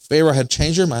Pharaoh had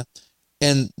changed their mind.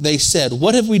 And they said,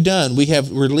 what have we done? We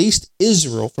have released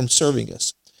Israel from serving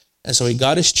us. And so he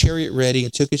got his chariot ready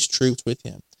and took his troops with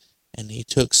him. And he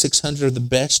took 600 of the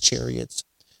best chariots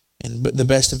and the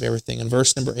best of everything. In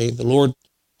verse number 8, the Lord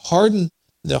hardened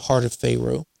the heart of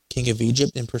Pharaoh, king of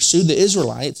Egypt, and pursued the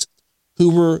Israelites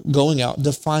who were going out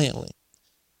defiantly.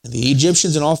 And the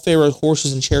Egyptians and all Pharaoh's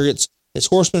horses and chariots, his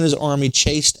horsemen and his army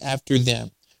chased after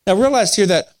them. Now realize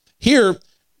here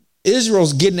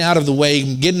Israel's getting out of the way,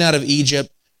 getting out of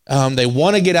Egypt. They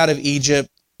want to get out of Egypt.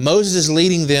 Moses is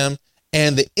leading them,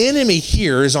 and the enemy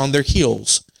here is on their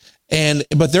heels.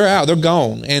 But they're out, they're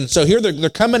gone. And so here they're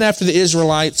coming after the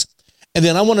Israelites. And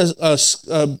then I want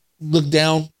to look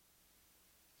down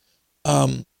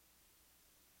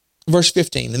verse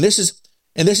 15. And this is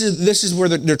where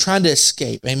they're trying to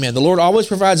escape. Amen. The Lord always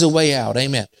provides a way out.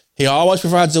 Amen. He always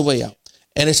provides a way out.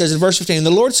 And it says in verse 15,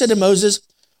 the Lord said to Moses,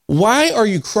 why are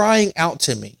you crying out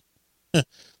to me?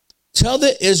 Tell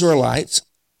the Israelites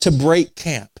to break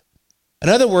camp. In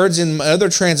other words, in other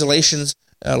translations,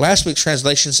 last week's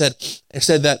translation said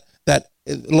that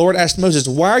the Lord asked Moses,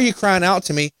 why are you crying out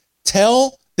to me?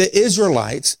 Tell the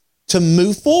Israelites to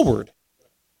move forward.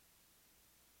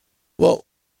 Well,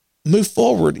 move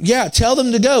forward. Yeah, tell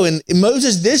them to go. And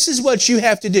Moses, this is what you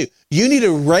have to do. You need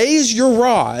to raise your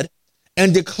rod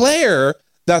and declare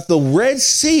that the Red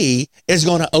Sea is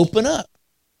going to open up.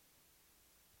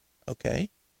 Okay?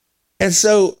 And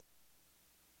so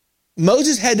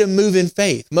Moses had to move in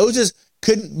faith. Moses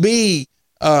couldn't be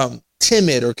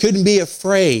timid or couldn't be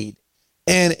afraid.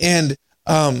 And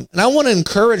I want to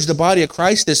encourage the body of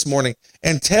Christ this morning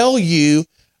and tell you,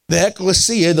 the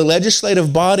ecclesia, the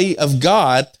legislative body of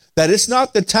God, that it's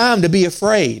not the time to be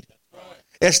afraid.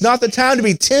 It's not the time to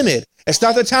be timid. It's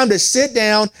not the time to sit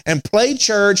down and play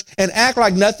church and act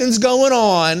like nothing's going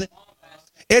on.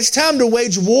 It's time to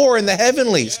wage war in the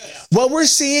heavenlies. What we're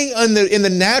seeing in the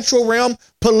natural realm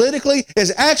politically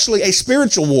is actually a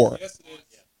spiritual war.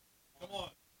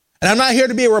 And I'm not here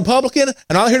to be a Republican, and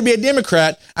I'm not here to be a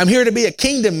Democrat. I'm here to be a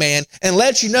kingdom man and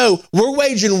let you know we're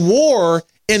waging war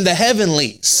in the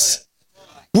heavenlies.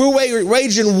 We're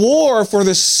waging war for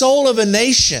the soul of a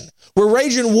nation. We're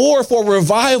waging war for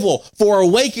revival, for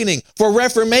awakening, for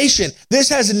reformation. This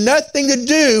has nothing to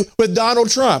do with Donald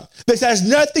Trump. This has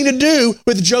nothing to do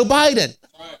with Joe Biden.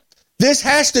 This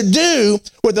has to do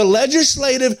with the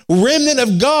legislative remnant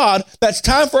of God. That's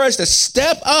time for us to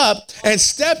step up and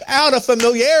step out of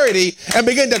familiarity and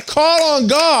begin to call on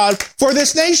God for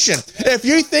this nation. If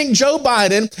you think Joe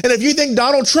Biden and if you think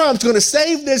Donald Trump's going to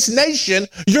save this nation,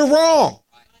 you're wrong.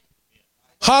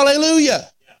 Hallelujah.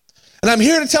 And I'm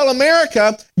here to tell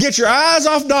America, get your eyes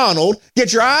off Donald,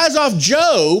 get your eyes off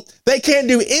Joe. They can't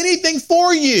do anything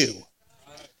for you.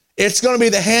 It's going to be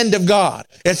the hand of God.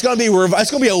 It's going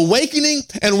to be awakening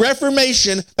and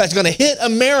reformation that's going to hit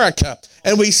America.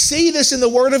 And we see this in the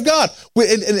Word of God.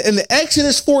 In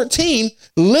Exodus 14,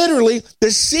 literally,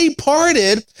 the sea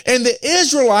parted and the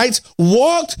Israelites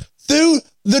walked through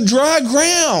the dry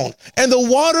ground and the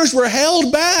waters were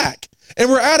held back. And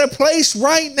we're at a place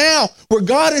right now where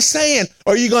God is saying,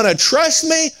 are you going to trust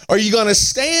me? Are you going to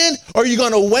stand? Or are you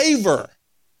going to waver?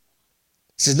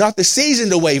 This is not the season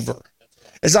to waver.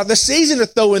 It's not the season to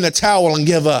throw in the towel and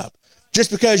give up just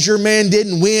because your man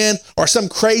didn't win or some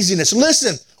craziness.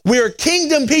 Listen, we're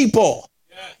kingdom people.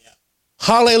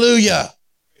 Hallelujah.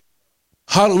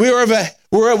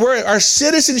 Our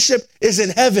citizenship is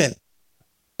in heaven.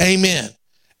 Amen.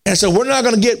 And so we're not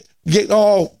going to get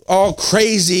all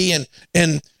crazy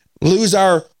and lose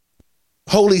our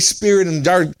Holy Spirit and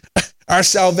our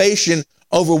salvation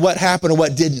over what happened or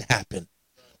what didn't happen.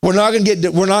 We're not going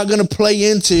to play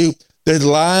into the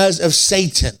lies of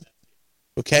Satan.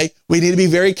 Okay? We need to be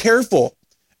very careful.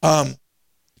 We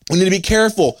need to be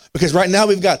careful because right now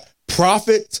we've got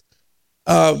prophets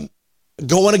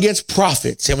going against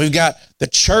prophets, and we've got the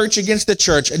church against the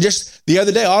church. And just the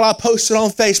other day, all I posted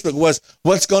on Facebook was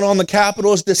what's going on in the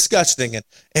Capitol is disgusting,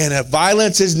 and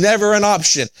violence is never an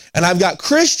option. And I've got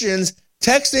Christians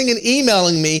texting and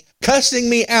emailing me, cussing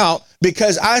me out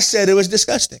because I said it was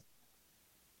disgusting.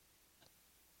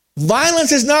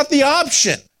 Violence is not the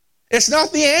option. It's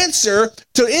not the answer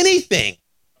to anything.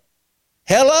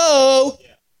 Hello?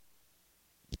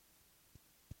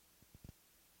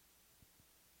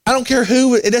 I don't care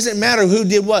who, it doesn't matter who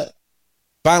did what.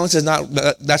 Violence is not,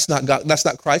 that's not God, that's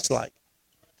not Christ-like.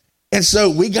 And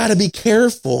so we got to be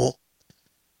careful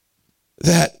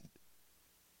that,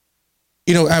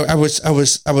 you know, I was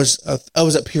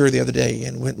up here the other day,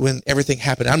 and when everything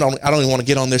happened, I don't even want to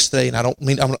get on this today, and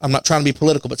I'm not trying to be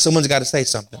political, but someone's got to say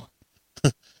something.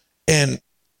 and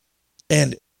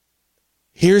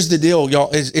here's the deal,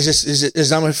 y'all,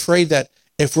 is I'm afraid that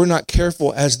if we're not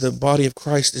careful as the body of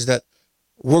Christ, is that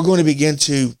we're going to begin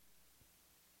to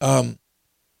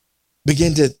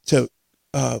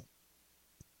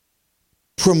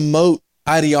promote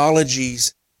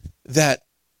ideologies that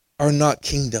are not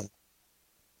kingdom.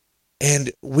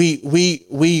 And we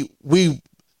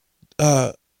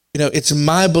it's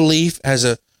my belief as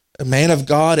a man of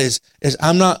God is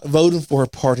I'm not voting for a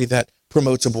party that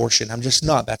promotes abortion. I'm just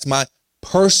not. That's my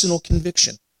personal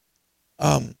conviction.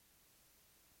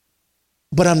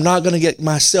 But I'm not going to get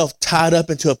myself tied up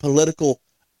into a political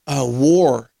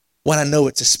war when I know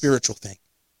it's a spiritual thing.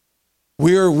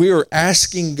 We're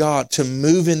asking God to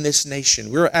move in this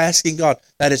nation. We're asking God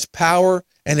that His power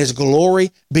and His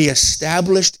glory be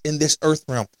established in this earth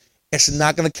realm. It's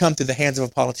not going to come through the hands of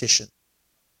a politician.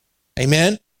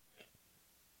 Amen?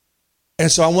 And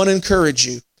so I want to encourage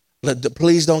you,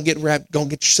 please don't get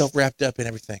yourself wrapped up in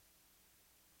everything.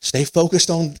 Stay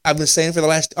focused on, I've been saying for the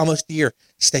last almost year,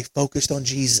 stay focused on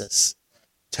Jesus.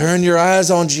 Turn your eyes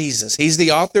on Jesus. He's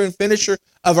the author and finisher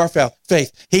of our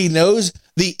faith. He knows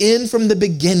the end from the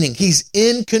beginning. He's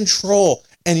in control.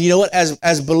 And you know what?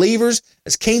 As believers,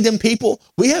 as kingdom people,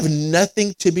 we have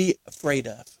nothing to be afraid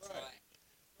of.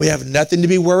 We have nothing to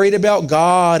be worried about.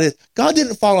 God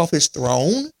didn't fall off His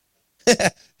throne.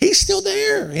 He's still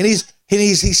there, and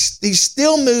he's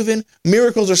still moving.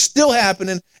 Miracles are still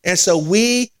happening, and so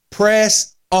we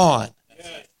press on.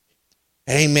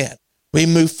 Amen. We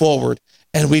move forward,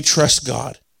 and we trust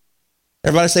God.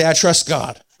 Everybody say, "I trust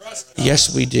God." Trust God.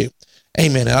 Yes, we do.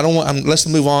 Amen. And let's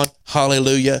move on.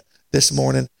 Hallelujah. This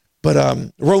morning, but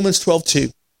Romans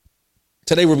 12:2.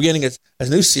 Today we're beginning a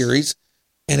new series,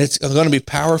 and it's going to be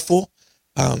powerful.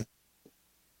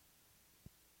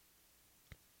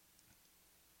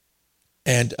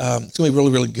 And it's going to be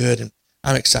really, really good, and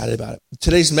I'm excited about it.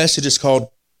 Today's message is called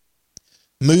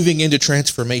Moving into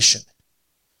Transformation.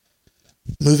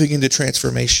 Moving into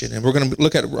Transformation. And we're going to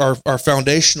look at our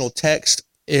foundational text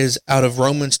is out of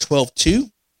Romans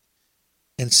 12:2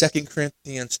 and 2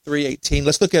 Corinthians 3:18.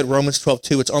 Let's look at Romans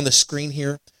 12:2. It's on the screen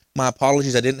here. My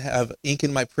apologies. I didn't have ink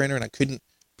in my printer, and I couldn't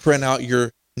print out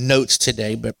your notes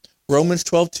today. But Romans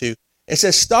 12:2, it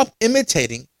says, stop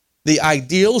imitating the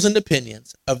ideals and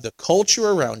opinions of the culture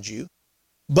around you,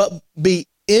 but be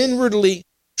inwardly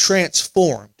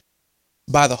transformed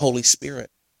by the Holy Spirit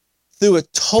through a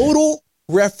total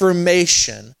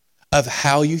reformation of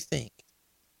how you think.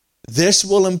 This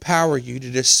will empower you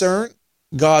to discern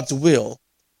God's will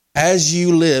as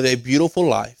you live a beautiful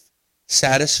life,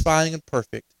 satisfying and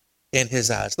perfect in His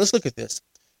eyes. Let's look at this.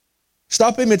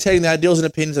 Stop imitating the ideals and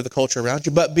opinions of the culture around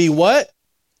you, but be what?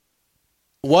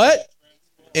 What?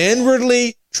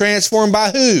 Inwardly transformed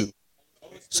by who?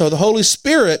 So the Holy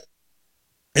Spirit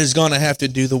is going to have to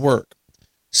do the work.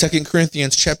 2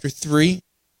 Corinthians chapter 3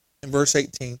 and verse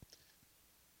 18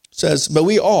 says, but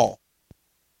we all,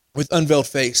 with unveiled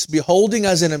face, beholding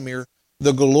as in a mirror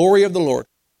the glory of the Lord,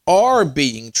 are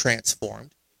being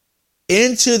transformed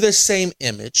into the same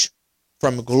image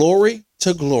from glory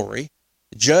to glory,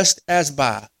 just as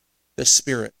by the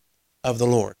Spirit of the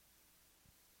Lord.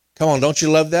 Come on, don't you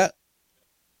love that?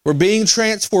 We're being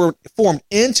transformed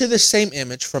into the same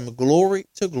image from glory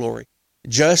to glory,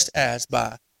 just as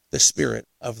by the Spirit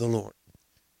of the Lord.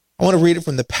 I want to read it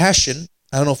from the Passion.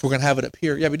 I don't know if we're going to have it up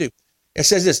here. Yeah, we do. It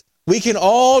says this: we can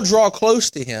all draw close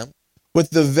to him with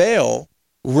the veil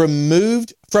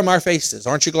removed from our faces.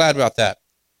 Aren't you glad about that?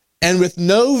 And with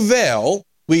no veil,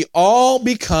 we all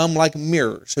become like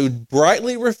mirrors who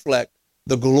brightly reflect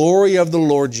the glory of the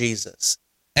Lord Jesus.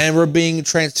 And we're being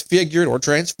transfigured or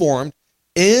transformed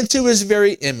into his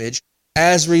very image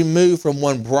as we move from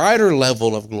one brighter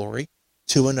level of glory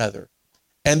to another.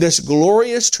 And this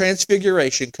glorious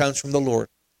transfiguration comes from the Lord,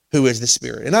 who is the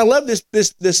Spirit. And I love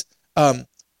this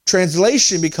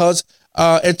translation because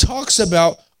it talks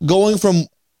about going from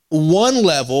one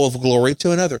level of glory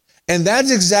to another. And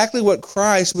that's exactly what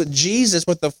Christ, what Jesus,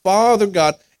 what the Father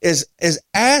God is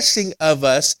asking of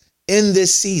us in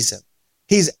this season.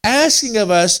 He's asking of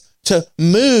us to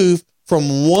move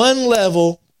from one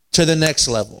level to the next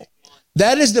level.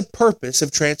 That is the purpose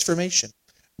of transformation.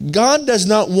 God does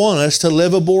not want us to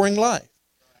live a boring life.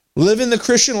 Living the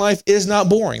Christian life is not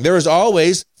boring. There is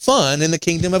always fun in the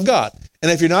kingdom of God.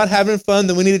 And if you're not having fun,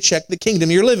 then we need to check the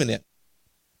kingdom you're living in.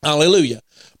 Hallelujah.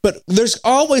 But there's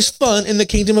always fun in the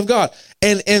kingdom of God.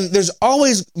 And there's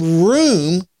always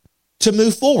room to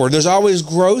move forward. There's always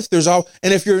growth.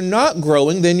 And if you're not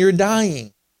growing, then you're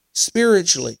dying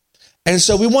spiritually. And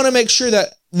so we want to make sure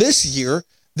that this year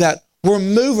that we're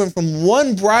moving from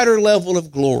one brighter level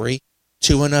of glory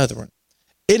to another one.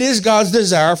 It is God's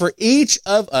desire for each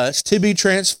of us to be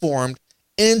transformed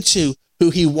into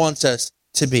who he wants us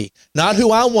to be. Not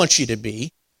who I want you to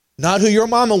be, not who your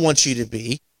mama wants you to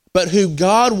be, but who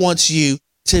God wants you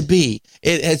to be.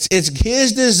 It's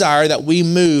his desire that we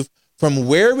move from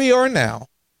where we are now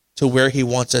to where he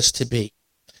wants us to be.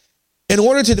 In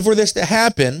order for this to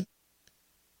happen,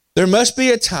 there must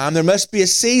be a time, there must be a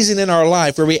season in our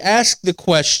life where we ask the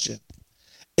question,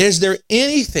 is there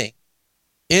anything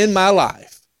in my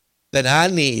life that I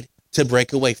need to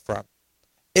break away from?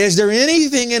 Is there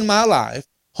anything in my life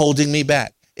holding me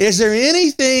back? Is there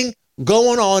anything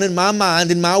going on in my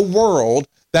mind, in my world,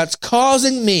 that's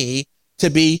causing me to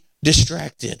be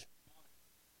distracted?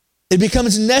 It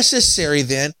becomes necessary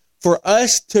then for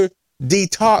us to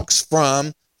detox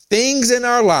from things in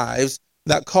our lives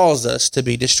that cause us to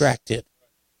be distracted.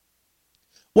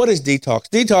 What is detox?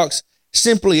 Detox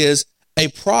simply is a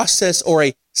process or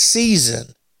a season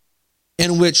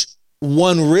in which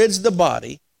one rids the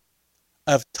body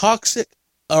of toxic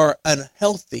or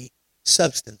unhealthy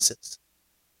substances.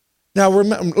 Now,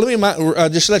 let me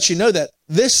just let you know that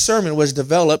this sermon was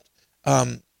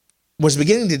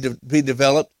beginning to be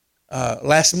developed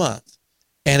last month,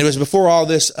 and it was before all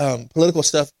this political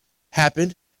stuff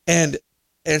happened. And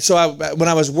so when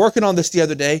I was working on this the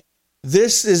other day,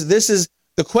 this is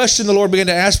the question the Lord began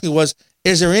to ask me was,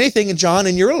 is there anything, John,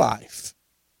 in your life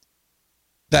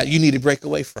that you need to break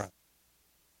away from?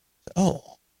 Oh,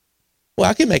 well,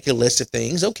 I can make a list of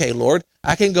things. Okay, Lord,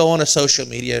 I can go on a social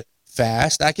media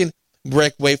fast. I can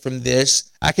break away from this.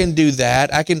 I can do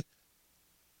that.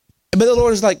 But the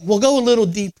Lord is like, well, go a little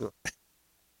deeper.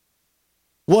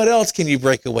 What else can you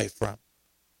break away from?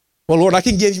 Well, Lord, I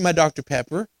can give you my Dr.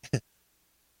 Pepper.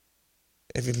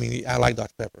 If you mean, I like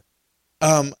Dr. Pepper.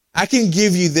 I can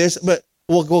give you this, but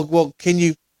well, can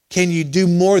you do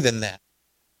more than that?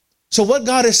 So what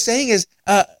God is saying is,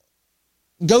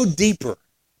 go deeper.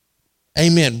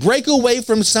 Amen. Break away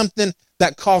from something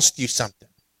that cost you something.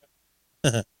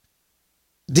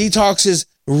 Detox is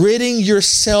ridding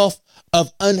yourself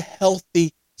of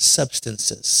unhealthy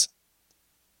substances.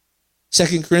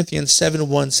 2 Corinthians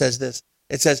 7:1 says this.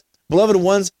 It says, beloved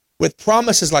ones, with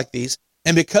promises like these,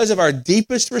 and because of our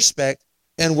deepest respect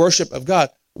and worship of God,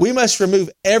 we must remove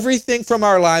everything from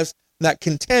our lives that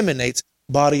contaminates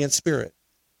body and spirit,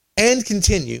 and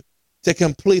continue to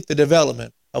complete the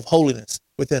development of holiness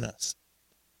within us.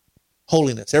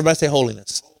 Holiness. Everybody say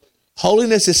holiness.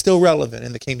 Holiness is still relevant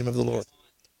in the kingdom of the Lord.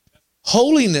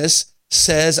 Holiness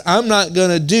says, I'm not going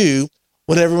to do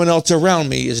what everyone else around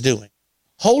me is doing.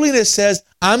 Holiness says,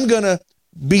 I'm going to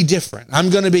be different. I'm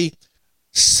going to be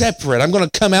separate. I'm going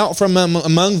to come out from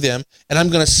among them, and I'm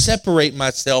going to separate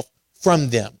myself from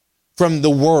them, from the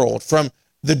world, from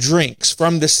the drinks,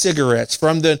 from the cigarettes,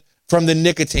 from the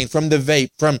nicotine, from the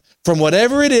vape, from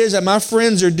whatever it is that my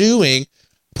friends are doing,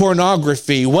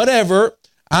 pornography, whatever.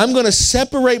 I'm going to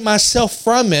separate myself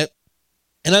from it,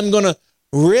 and I'm going to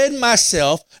rid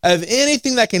myself of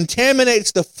anything that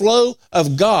contaminates the flow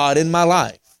of God in my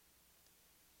life.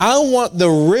 I want the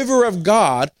river of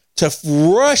God to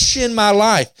rush in my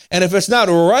life. And if it's not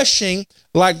rushing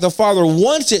like the Father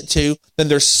wants it to, then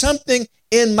there's something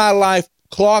in my life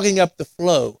clogging up the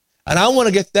flow. And I want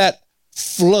to get that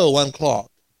flow unclogged.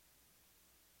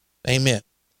 Amen.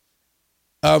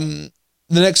 The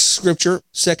next scripture,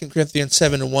 2 Corinthians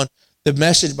 7:1, the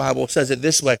Message Bible says it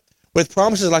this way: with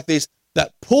promises like these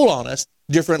that pull on us,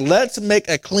 let's make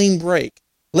a clean break.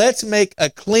 Let's make a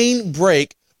clean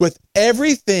break with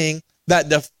everything that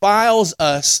defiles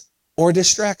us or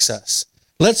distracts us.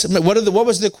 What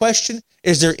was the question?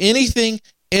 Is there anything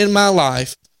in my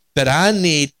life that I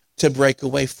need to break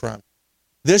away from?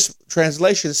 This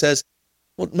translation says,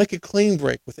 well, make a clean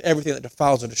break with everything that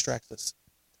defiles or distracts us.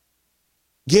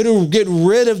 Get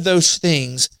rid of those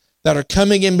things that are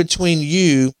coming in between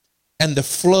you and the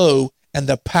flow and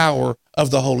the power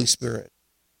of the Holy Spirit.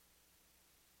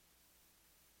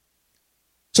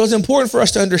 So it's important for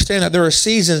us to understand that there are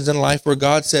seasons in life where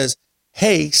God says,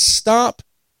 hey, stop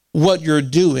what you're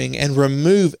doing and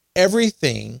remove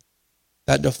everything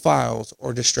that defiles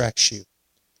or distracts you.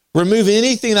 Remove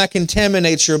anything that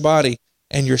contaminates your body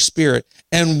and your spirit.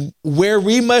 And where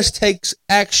we must take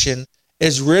action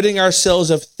is ridding ourselves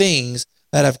of things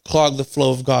that have clogged the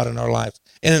flow of God in our lives.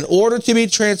 And in order to be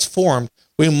transformed,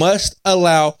 we must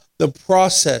allow the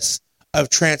process of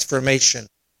transformation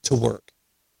to work.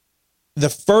 The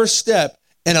first step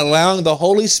in allowing the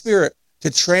Holy Spirit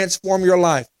to transform your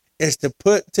life is to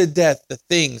put to death the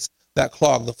things that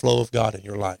clog the flow of God in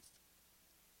your life.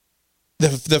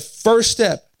 The first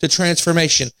step to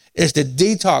transformation is to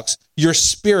detox your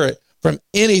spirit from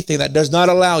anything that does not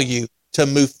allow you to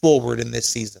move forward in this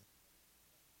season.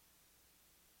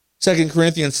 2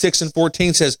 Corinthians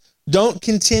 6:14 says, don't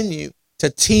continue to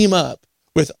team up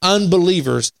with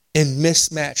unbelievers in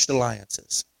mismatched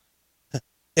alliances.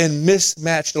 In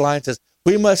mismatched alliances.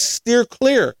 We must steer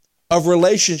clear of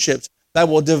relationships that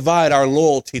will divide our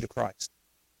loyalty to Christ.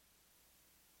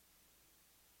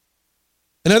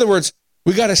 In other words,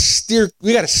 we got to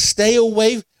stay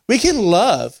away. We can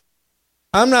love.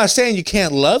 I'm not saying you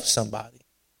can't love somebody.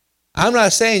 I'm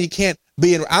not saying you can't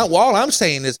be in. All I'm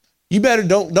saying is you better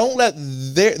don't let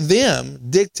them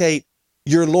dictate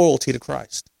your loyalty to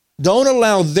Christ. Don't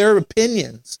allow their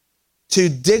opinions to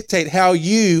dictate how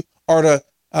you are to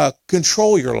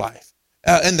control your life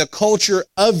and the culture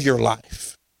of your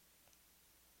life.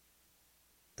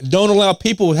 Don't allow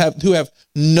people who have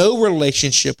no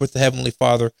relationship with the Heavenly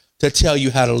Father to tell you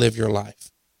how to live your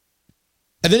life.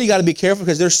 And then you got to be careful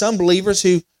because there's some believers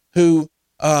who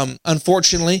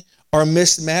unfortunately are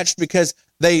mismatched because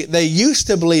they used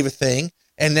to believe a thing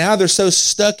and now they're so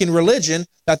stuck in religion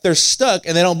that they're stuck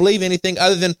and they don't believe anything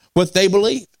other than what they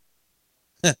believe.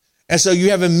 And so you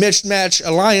have a mismatched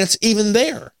alliance even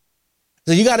there.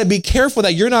 So you got to be careful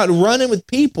that you're not running with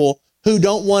people who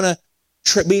don't want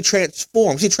to be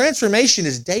transformed. See, transformation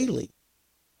is daily.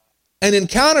 An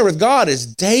encounter with God is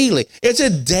daily. It's a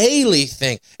daily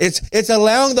thing. It's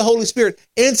allowing the Holy Spirit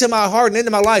into my heart and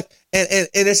into my life. And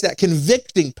it's that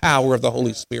convicting power of the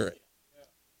Holy Spirit.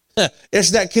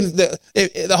 It's that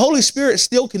the Holy Spirit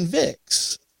still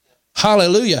convicts.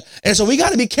 Hallelujah. And so we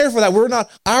got to be careful that we're not,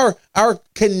 our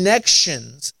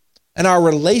connections and our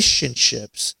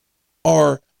relationships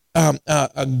are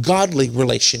godly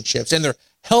relationships, and they're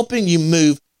helping you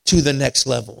move to the next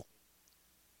level.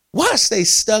 Why stay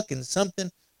stuck in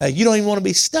something that you don't even want to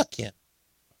be stuck in?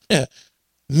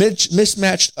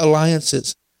 Mismatched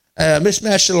alliances.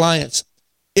 Mismatched alliance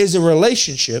is a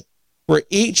relationship where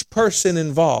each person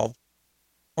involved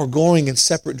are going in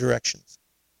separate directions.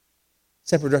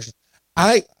 Separate directions.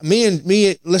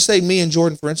 Let's say me and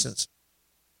Jordan, for instance.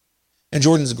 And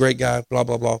Jordan's a great guy, blah,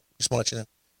 blah, blah. Just want to let you know.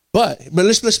 But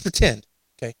let's pretend,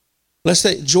 okay? Let's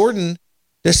say Jordan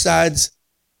decides,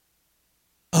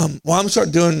 I'm going to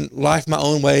start doing life my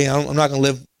own way. I'm not going to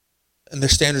live in the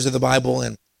standards of the Bible.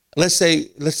 And let's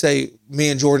say me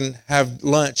and Jordan have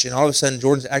lunch, and all of a sudden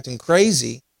Jordan's acting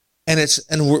crazy, and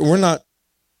we're not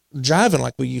jiving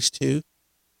like we used to.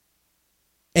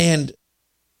 And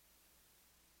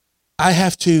I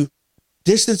have to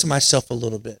distance myself a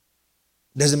little bit.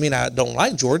 Doesn't mean I don't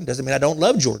like Jordan. Doesn't mean I don't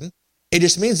love Jordan. It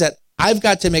just means that I've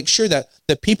got to make sure that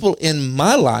the people in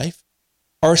my life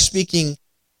are speaking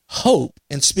hope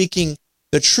and speaking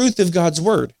the truth of God's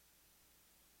word.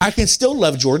 I can still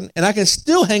love Jordan and I can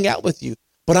still hang out with you,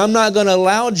 but I'm not going to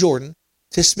allow Jordan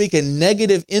to speak a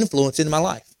negative influence in my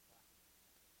life.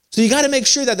 So you got to make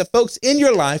sure that the folks in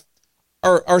your life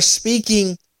are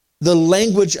speaking the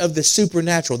language of the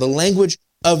supernatural, the language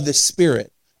of the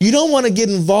Spirit. You don't want to get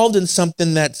involved in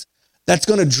something that's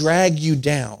going to drag you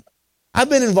down. I've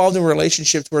been involved in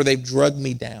relationships where they've drugged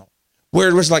me down, where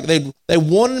it was like they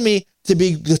wanted me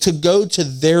to go to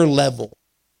their level.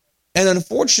 And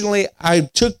unfortunately, I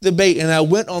took the bait and I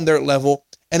went on their level,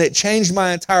 and it changed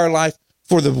my entire life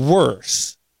for the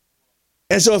worse.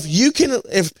 And so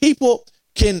if people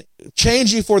can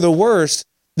change you for the worse,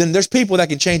 then there's people that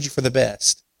can change you for the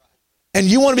best. And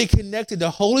you want to be connected to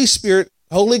Holy Spirit,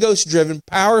 Holy Ghost driven,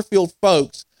 power-filled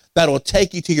folks that will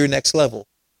take you to your next level.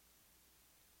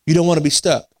 You don't want to be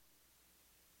stuck.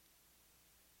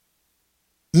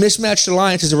 Mismatched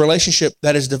alliance is a relationship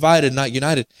that is divided, not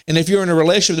united. And if you're in a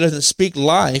relationship that doesn't speak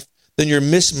life, then you're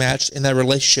mismatched and that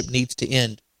relationship needs to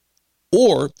end.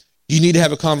 Or you need to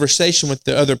have a conversation with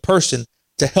the other person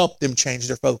to help them change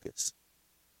their focus.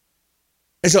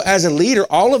 And so as a leader,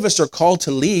 all of us are called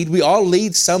to lead. We all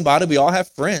lead somebody. We all have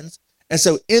friends. And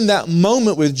so in that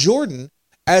moment with Jordan,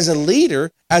 as a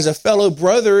leader, as a fellow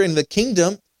brother in the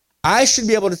kingdom, I should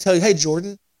be able to tell you, hey,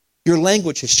 Jordan, your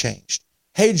language has changed.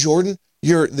 Hey, Jordan,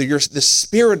 the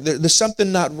spirit, there's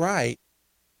something not right.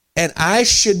 And I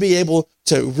should be able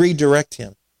to redirect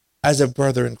him as a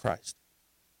brother in Christ.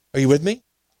 Are you with me?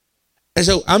 And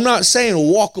so I'm not saying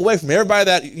walk away from everybody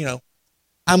that,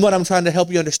 what I'm trying to help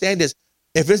you understand is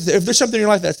if there's something in your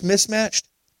life that's mismatched,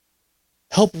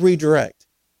 help redirect.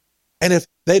 And if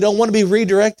they don't want to be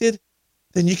redirected,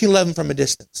 then you can love them from a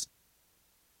distance.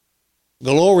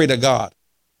 Glory to God.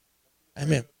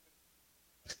 Amen.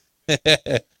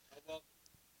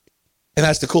 And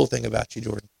that's the cool thing about you,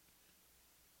 Jordan.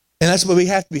 And that's why we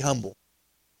have to be humble.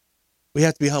 We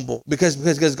have to be humble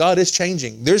because God is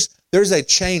changing. There's a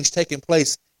change taking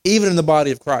place even in the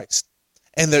body of Christ.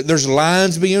 And there's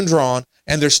lines being drawn,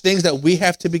 and there's things that we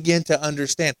have to begin to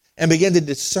understand and begin to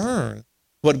discern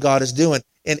what God is doing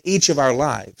in each of our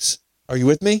lives. Are you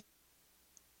with me?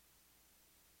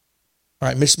 All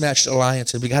right, mismatched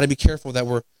alliances. We got to be careful that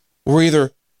we're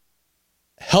either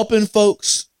helping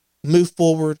folks move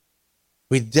forward.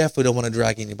 We definitely don't want to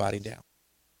drag anybody down.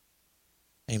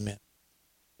 Amen.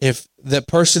 If that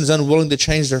person's unwilling to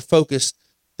change their focus,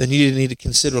 then you need to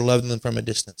consider loving them from a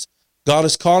distance. God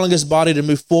is calling his body to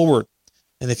move forward.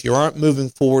 And if you aren't moving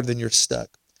forward, then you're stuck.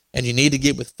 And you need to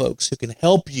get with folks who can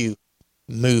help you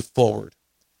move forward.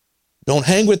 Don't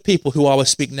hang with people who always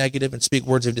speak negative and speak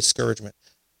words of discouragement.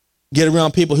 Get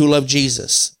around people who love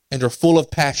Jesus and are full of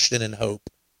passion and hope.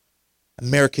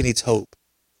 America needs hope.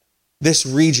 This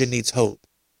region needs hope.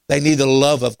 They need the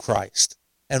love of Christ.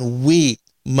 And we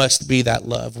must be that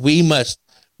love. We must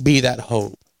be that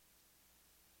hope.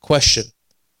 Question: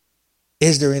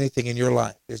 is there anything in your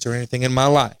life? Is there anything in my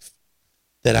life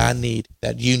that I need,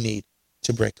 that you need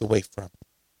to break away from?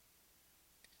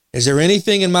 Is there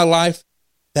anything in my life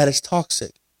that is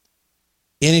toxic?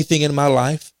 Anything in my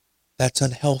life that's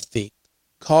unhealthy,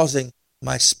 causing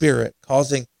my spirit,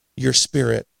 causing your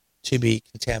spirit to be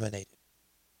contaminated?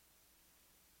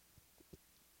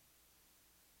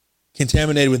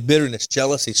 Contaminated with bitterness,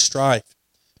 jealousy, strife,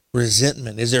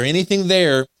 resentment. Is there anything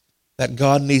there that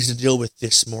God needs to deal with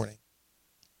this morning?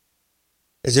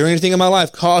 Is there anything in my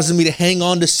life causing me to hang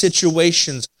on to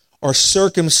situations or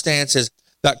circumstances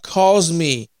that cause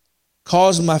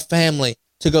my family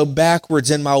to go backwards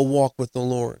in my walk with the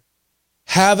Lord?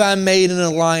 Have I made an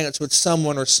alliance with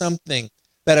someone or something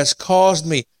that has caused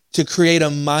me to create a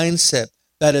mindset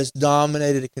that is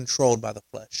dominated and controlled by the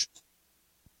flesh?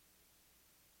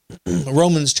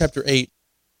 Romans chapter 8,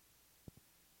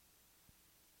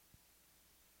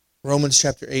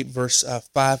 verse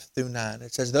 5 through 9.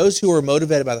 It says, those who are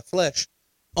motivated by the flesh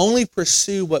only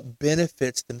pursue what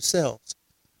benefits themselves.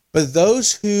 But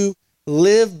those who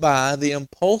live by the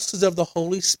impulses of the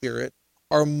Holy Spirit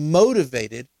are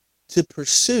motivated to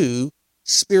pursue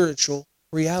spiritual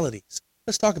realities.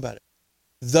 Let's talk about it.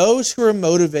 Those who are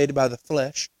motivated by the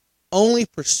flesh only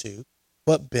pursue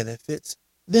what benefits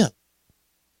them.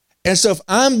 And so if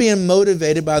I'm being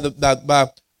motivated by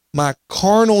my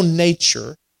carnal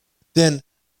nature, then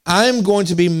I'm going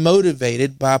to be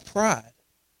motivated by pride.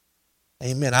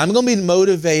 Amen. I'm going to be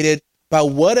motivated by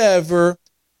whatever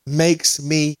makes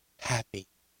me happy.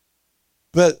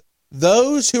 But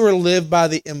those who are lived by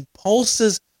the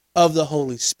impulses of the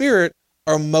Holy Spirit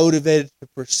are motivated to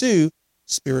pursue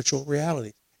spiritual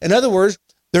realities. In other words,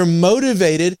 they're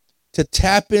motivated to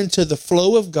tap into the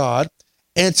flow of God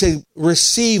and to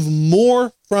receive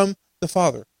more from the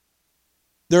Father.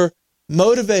 They're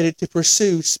motivated to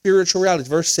pursue spiritual realities.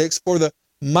 Verse 6, for the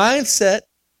mindset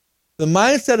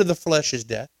of the flesh is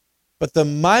death, but the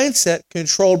mindset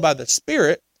controlled by the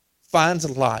Spirit finds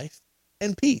life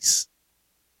and peace.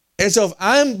 And so if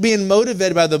I'm being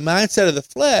motivated by the mindset of the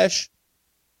flesh,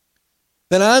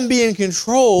 then I'm being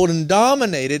controlled and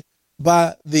dominated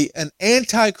by an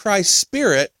antichrist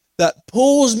spirit that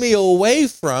pulls me away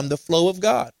from the flow of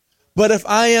God, But if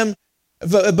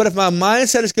if my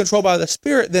mindset is controlled by the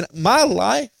Spirit, then my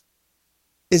life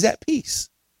is at peace.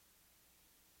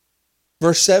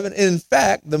 Verse 7, in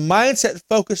fact, the mindset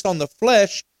focused on the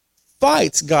flesh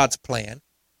fights God's plan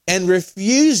and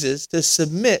refuses to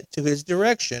submit to his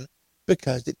direction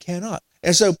because it cannot.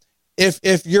 And so if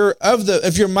your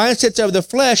mindset's of the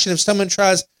flesh, and if someone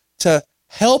tries to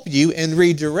help you and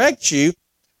redirect you,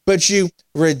 but you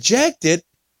reject it,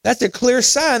 that's a clear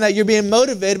sign that you're being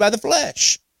motivated by the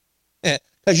flesh.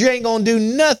 Because you ain't going to do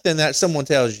nothing that someone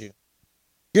tells you.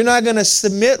 You're not going to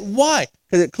submit. Why?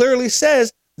 Because it clearly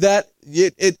says that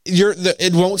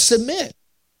it won't submit.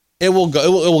 It will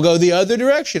go the other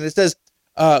direction. It says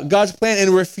God's plan,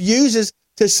 and refuses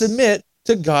to submit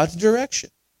to God's direction.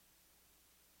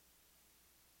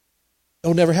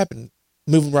 It'll never happen.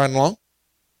 Moving right along.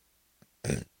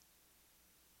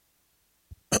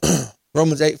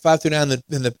 Romans 8, 5-9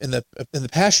 in the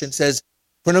Passion says,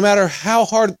 for no matter how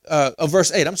hard,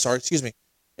 verse 8,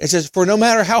 it says, for no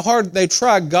matter how hard they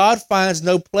try, God finds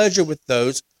no pleasure with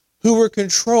those who were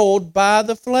controlled by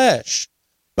the flesh.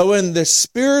 But when the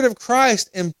Spirit of Christ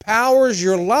empowers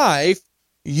your life,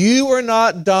 you are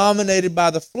not dominated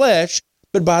by the flesh,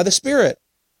 but by the Spirit.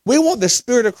 We want the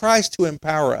Spirit of Christ to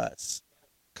empower us.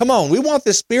 Come on, we want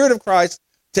the Spirit of Christ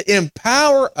to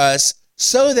empower us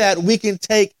so that we can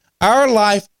take our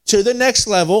life to the next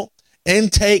level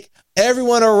and take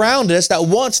everyone around us that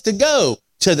wants to go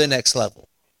to the next level.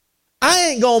 I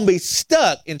ain't going to be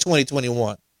stuck in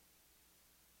 2021.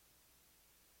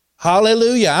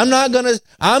 Hallelujah.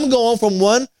 I'm going from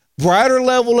one brighter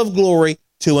level of glory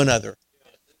to another.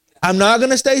 I'm not going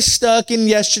to stay stuck in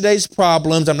yesterday's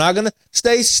problems. I'm not going to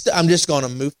stay I'm just going to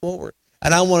move forward.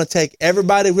 And I want to take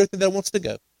everybody with me that wants to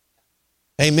go.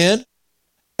 Amen.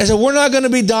 And so we're not going to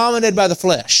be dominated by the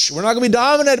flesh. We're not going to be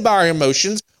dominated by our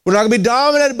emotions. We're not going to be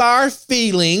dominated by our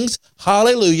feelings.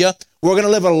 Hallelujah. We're going to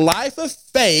live a life of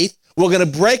faith. We're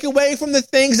going to break away from the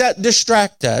things that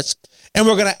distract us. And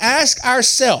we're going to ask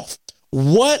ourselves,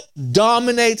 what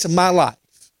dominates my life?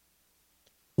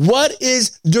 What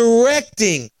is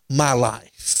directing my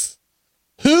life?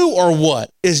 Who or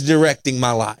what is directing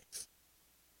my life?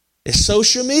 Is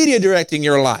social media directing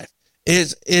your life?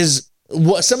 Is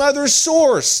what some other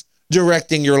source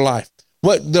directing your life?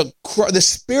 What the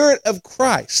Spirit of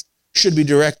Christ should be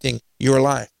directing your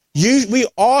life. We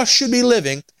all should be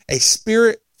living a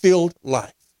Spirit-filled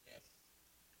life.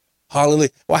 Hallelujah.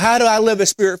 Well, how do I live a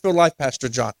Spirit-filled life, Pastor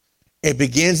John? It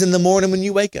begins in the morning when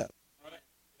you wake up.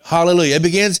 Hallelujah. It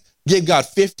begins, give God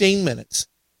 15 minutes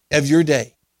of your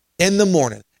day in the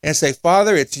morning and say,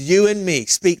 Father, it's you and me.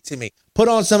 Speak to me. Put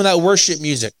on some of that worship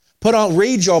music.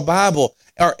 Read your Bible.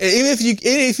 Or even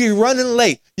if you're running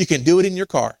late, you can do it in your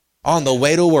car on the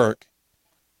way to work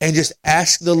and just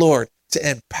ask the Lord to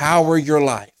empower your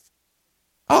life.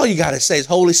 All you got to say is,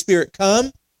 Holy Spirit,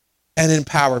 come and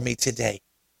empower me today.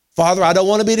 Father, I don't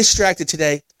want to be distracted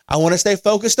today. I want to stay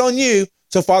focused on you.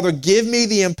 So, Father, give me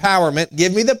the empowerment.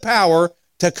 Give me the power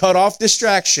to cut off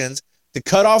distractions, to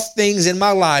cut off things in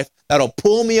my life that'll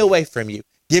pull me away from you.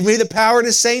 Give me the power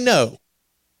to say no.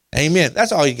 Amen.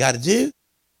 That's all you got to do.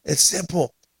 It's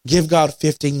simple. Give God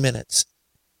 15 minutes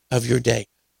of your day.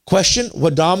 Question,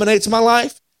 what dominates my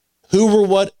life? Who or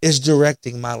what is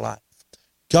directing my life?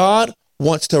 God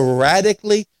wants to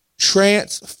radically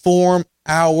transform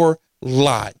our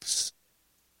lives.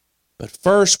 But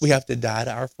first, we have to die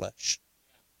to our flesh.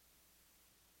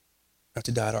 We have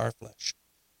to die to our flesh.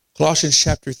 Colossians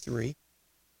chapter 3,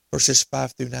 verses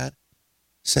 5-9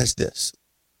 says this.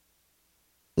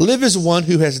 Live as one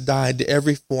who has died to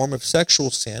every form of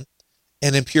sexual sin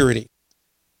and impurity.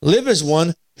 Live as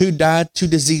one who died to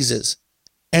diseases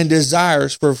and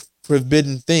desires for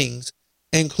forbidden things,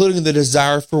 including the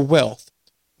desire for wealth,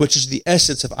 which is the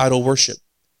essence of idol worship.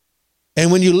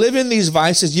 And when you live in these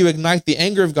vices, you ignite the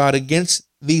anger of God against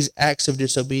these acts of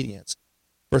disobedience.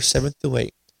 Verse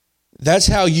 7-8. That's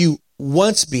how you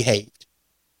once behaved,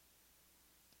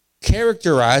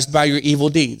 characterized by your evil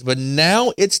deeds. But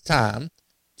now it's time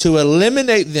to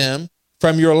eliminate them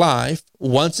from your life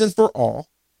once and for all.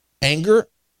 Anger,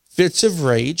 fits of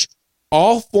rage,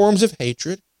 all forms of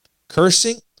hatred,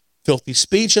 cursing, filthy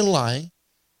speech, and lying.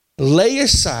 Lay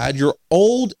aside your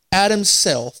old Adam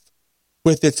self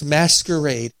with its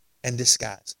masquerade and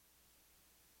disguise.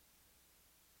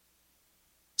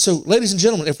 So, ladies and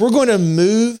gentlemen, if we're going to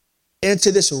move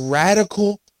into this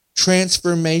radical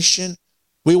transformation,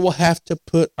 we will have to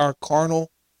put our carnal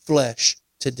flesh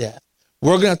to death.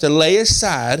 We're going to have to lay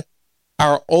aside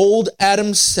our old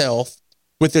Adam self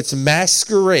with its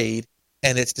masquerade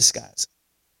and its disguise.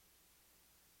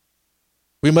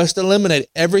 We must eliminate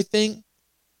everything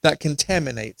that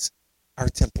contaminates our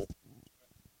temple.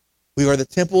 We are the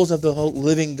temples of the whole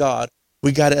living God.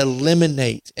 We got to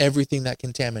eliminate everything that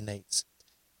contaminates.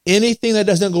 Anything that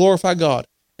doesn't glorify God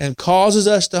and causes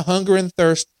us to hunger and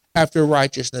thirst after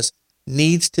righteousness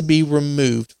needs to be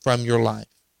removed from your life.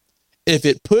 If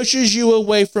it pushes you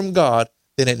away from God,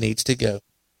 then it needs to go.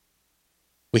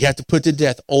 We have to put to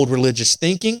death old religious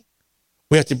thinking.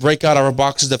 We have to break out our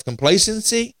boxes of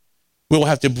complacency. We will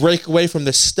have to break away from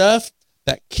the stuff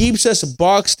that keeps us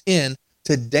boxed in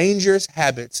to dangerous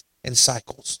habits and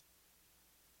cycles.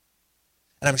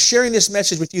 And I'm sharing this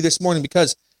message with you this morning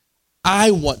because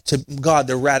I want God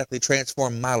to radically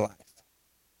transform my life.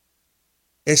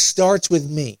 It starts with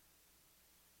me.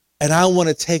 And I want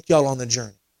to take y'all on the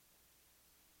journey.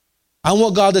 I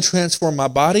want God to transform my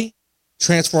body,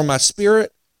 transform my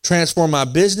spirit, transform my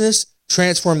business,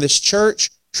 transform this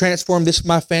church, transform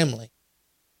my family.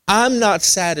 I'm not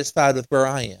satisfied with where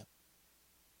I am.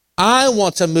 I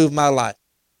want to move my life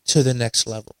to the next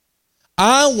level.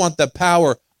 I want the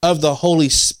power of the Holy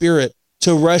Spirit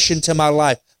to rush into my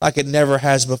life like it never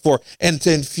has before and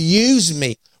to infuse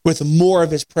me with more of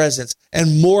his presence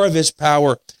and more of his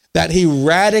power, that he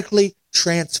radically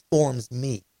transforms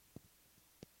me.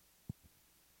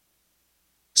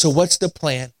 So what's the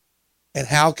plan, and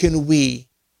how can we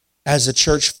as a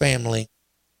church family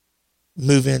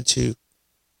move into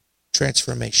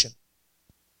transformation?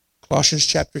 Colossians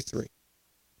chapter 3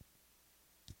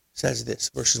 says this,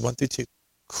 verses 1 through 2.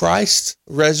 Christ's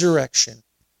resurrection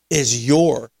is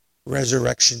your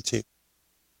resurrection too.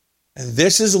 And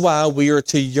this is why we are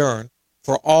to yearn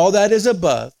for all that is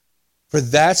above, for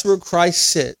that's where Christ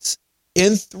sits,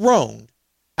 enthroned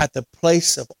at the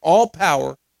place of all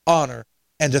power, honor,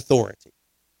 and authority.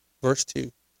 Verse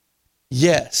 2.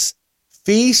 Yes,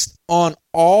 feast on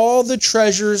all the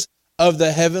treasures of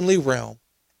the heavenly realm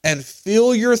and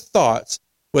fill your thoughts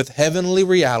with heavenly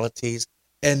realities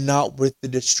and not with the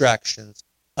distractions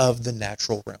of the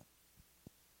natural realm.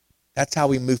 That's how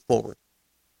we move forward.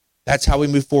 That's how we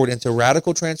move forward into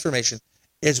radical transformation,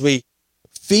 is we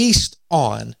feast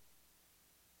on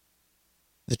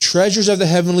the treasures of the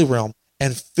heavenly realm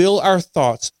and fill our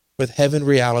thoughts with heaven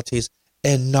realities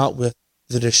and not with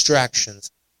the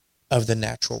distractions of the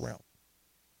natural realm.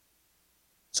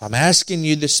 So I'm asking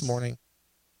you this morning,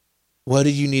 what do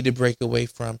you need to break away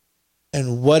from?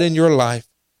 And what in your life,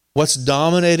 what's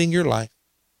dominating your life,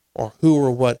 or who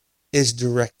or what is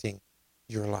directing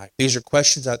your life? These are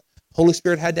questions that Holy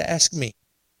Spirit had to ask me,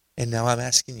 and now I'm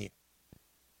asking you.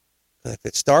 But if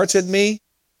it starts with me,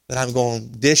 then I'm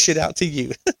going to dish it out to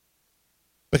you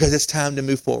because it's time to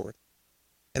move forward.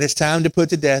 And it's time to put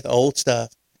to death old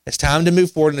stuff. It's time to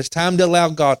move forward, and it's time to allow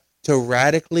God to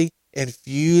radically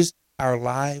infuse our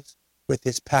lives with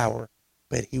his power.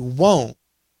 But he won't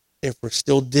if we're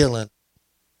still dealing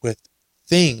with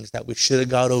things that we should have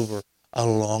got over a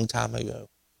long time ago.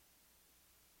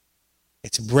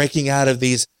 It's breaking out of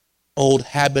these old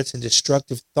habits and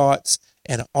destructive thoughts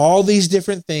and all these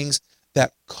different things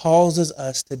that causes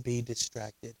us to be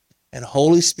distracted. And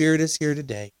Holy Spirit is here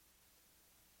today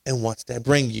and wants to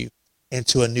bring you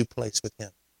into a new place with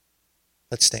him.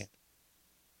 Let's stand.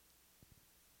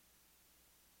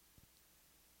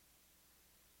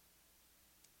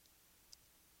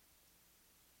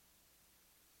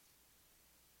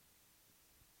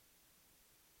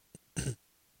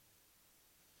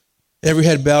 Every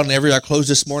head bowed and every eye closed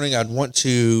this morning, I'd want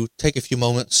to take a few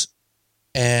moments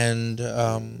and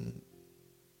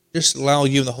just allow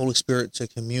you and the Holy Spirit to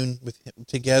commune with him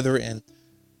together and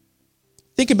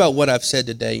think about what I've said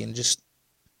today. And just,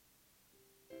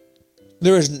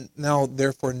 there is now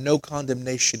therefore no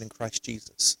condemnation in Christ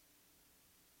Jesus.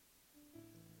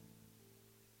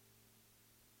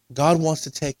 God wants to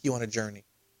take you on a journey.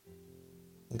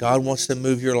 God wants to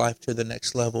move your life to the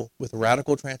next level with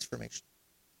radical transformation.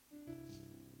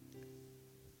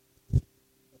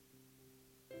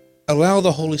 Allow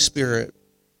the Holy Spirit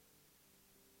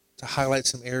to highlight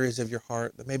some areas of your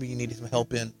heart that maybe you need some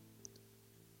help in.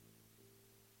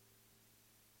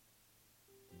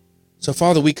 So,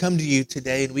 Father, we come to you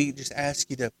today and we just ask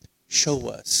you to show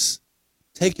us.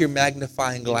 Take your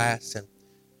magnifying glass and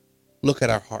look at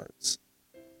our hearts.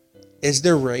 Is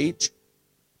there rage?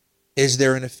 Is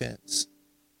there an offense?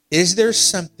 Is there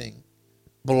something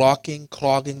blocking,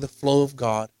 clogging the flow of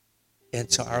God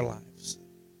into our lives?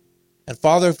 And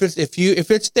Father,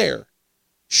 if it's there,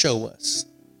 show us.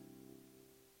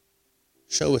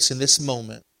 Show us in this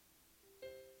moment.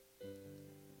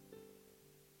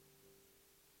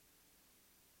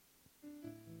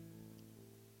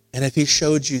 And if he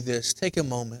showed you this, take a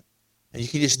moment. And you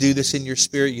can just do this in your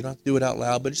spirit. You don't have to do it out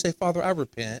loud. But just say, Father, I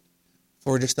repent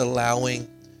for just allowing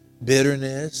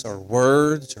bitterness or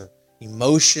words or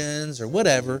emotions or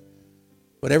whatever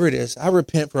it is. I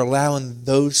repent for allowing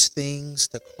those things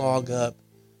to clog up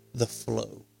the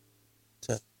flow.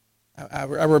 I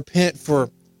repent for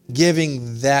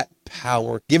giving that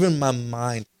power, giving my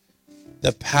mind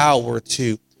the power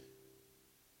to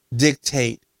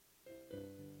dictate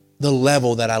the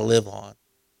level that I live on.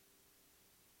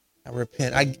 I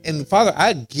repent. And Father,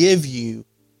 I give you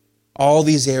all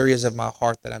these areas of my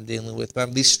heart that I'm dealing with.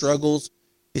 These struggles,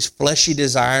 these fleshy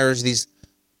desires, all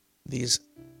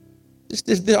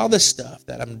this stuff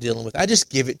that I'm dealing with. I just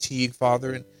give it to you,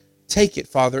 Father, and take it,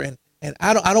 Father. And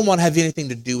I don't want to have anything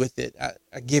to do with it.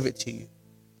 I give it to you.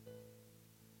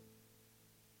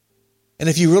 And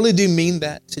if you really do mean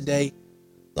that today,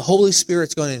 the Holy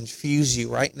Spirit's going to infuse you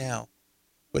right now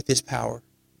with His power.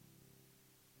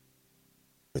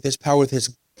 With His power, with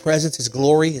His presence, His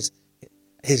glory, His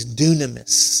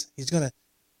dunamis. He's going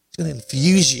to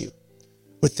infuse you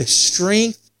with the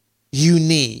strength you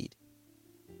need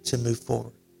to move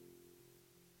forward.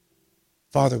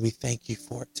 Father, we thank you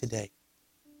for it today.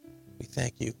 We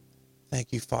thank you.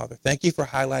 Thank you, Father. Thank you for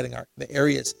highlighting the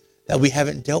areas that we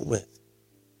haven't dealt with,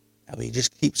 that we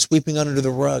just keep sweeping under the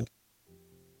rug.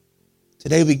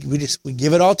 Today, we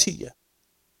give it all to you.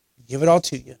 We give it all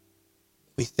to you.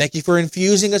 We thank you for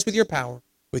infusing us with your power,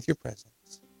 with your presence.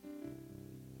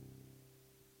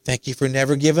 Thank you for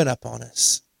never giving up on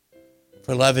us,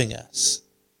 for loving us.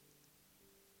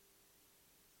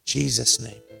 In Jesus'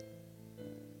 name.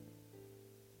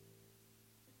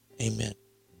 Amen.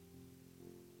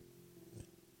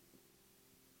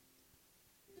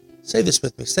 Say this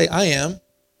with me. Say, I am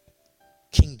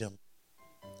kingdom.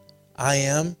 I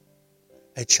am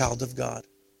a child of God.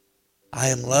 I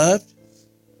am loved,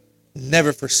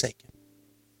 never forsaken.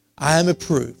 I am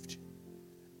approved.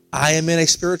 I am in a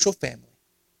spiritual family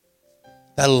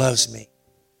that loves me,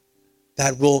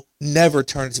 that will never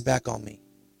turn its back on me,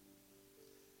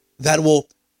 that will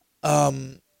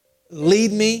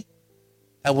lead me,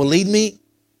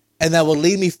 and that will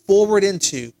lead me forward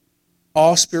into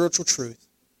all spiritual truth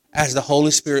as the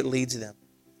Holy Spirit leads them.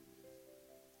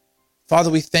 Father,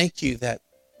 we thank you that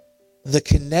the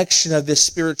connection of this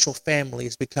spiritual family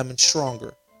is becoming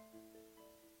stronger,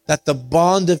 that the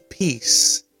bond of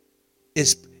peace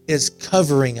is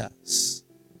covering us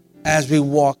as we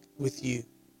walk with you.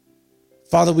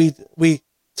 Father, we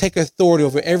take authority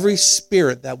over every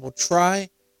spirit that will try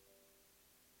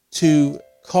to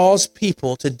cause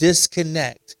people to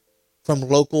disconnect from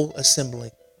local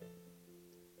assembly.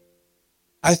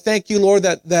 I thank you, Lord,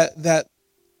 that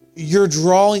you're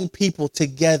drawing people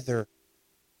together.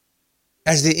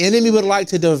 As the enemy would like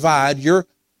to divide, you're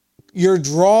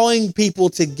drawing people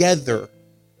together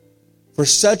for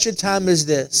such a time as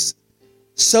this,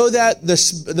 so that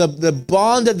the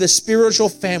bond of the spiritual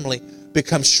family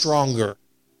becomes stronger,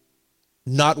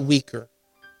 not weaker.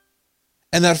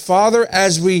 And that, Father,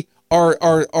 as we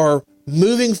are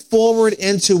moving forward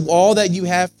into all that you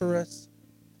have for us,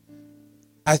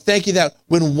 I thank you that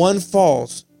when one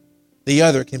falls, the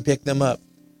other can pick them up,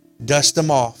 dust them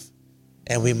off,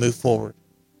 and we move forward.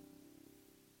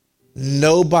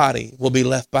 Nobody will be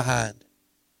left behind.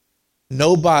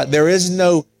 Nobody. There is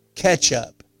no catch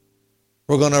up.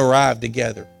 We're going to arrive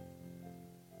together.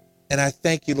 And I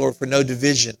thank you, Lord, for no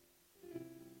division,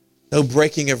 no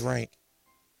breaking of rank.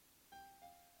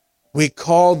 We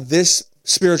call this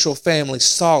spiritual family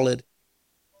solid,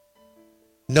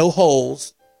 no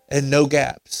holes and no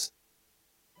gaps.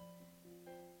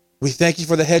 We thank you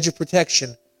for the hedge of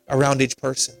protection around each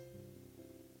person.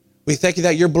 We thank you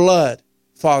that your blood,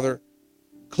 Father,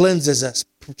 cleanses us,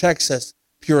 protects us,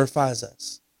 purifies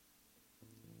us.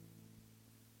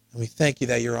 And we thank you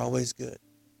that you're always good.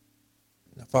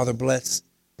 Now, Father, bless.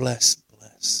 We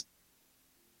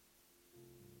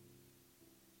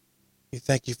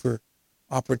thank you for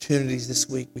opportunities this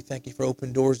week. We thank you for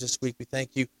open doors this week. We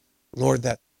thank you, Lord,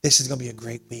 that this is going to be a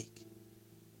great week.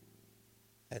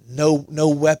 That no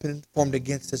weapon formed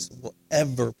against us will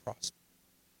ever prosper.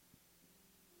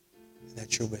 And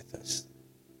that you're with us.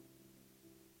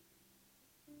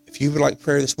 If you would like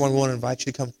prayer this morning, we want to invite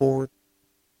you to come forward.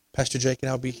 Pastor Jake and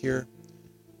I'll be here.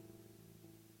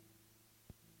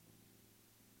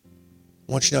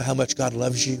 I want you to know how much God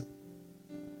loves you.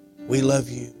 We love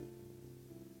you.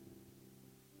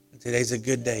 And today's a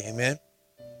good day. Amen?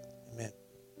 Amen.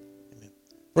 Amen.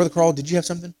 Brother Carl, did you have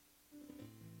something?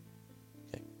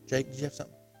 Okay. Jake, did you have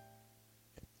something?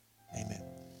 Okay. Amen.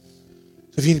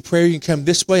 So if you need prayer, you can come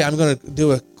this way. I'm going to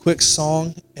do a quick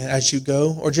song as you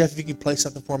go. Or Jeff, if you can play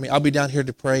something for me, I'll be down here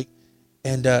to pray.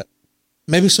 And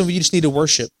maybe some of you just need to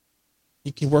worship.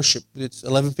 You can worship. It's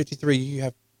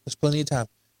 11:53. There's plenty of time.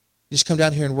 Just come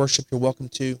down here and worship. You're welcome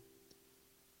to.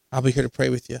 I'll be here to pray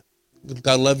with you.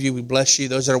 God love you. We bless you.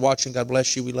 Those that are watching, God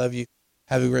bless you. We love you.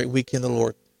 Have a great week in the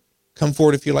Lord. Come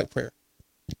forward if you like prayer.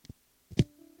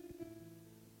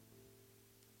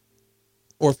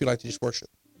 Or if you like to just worship.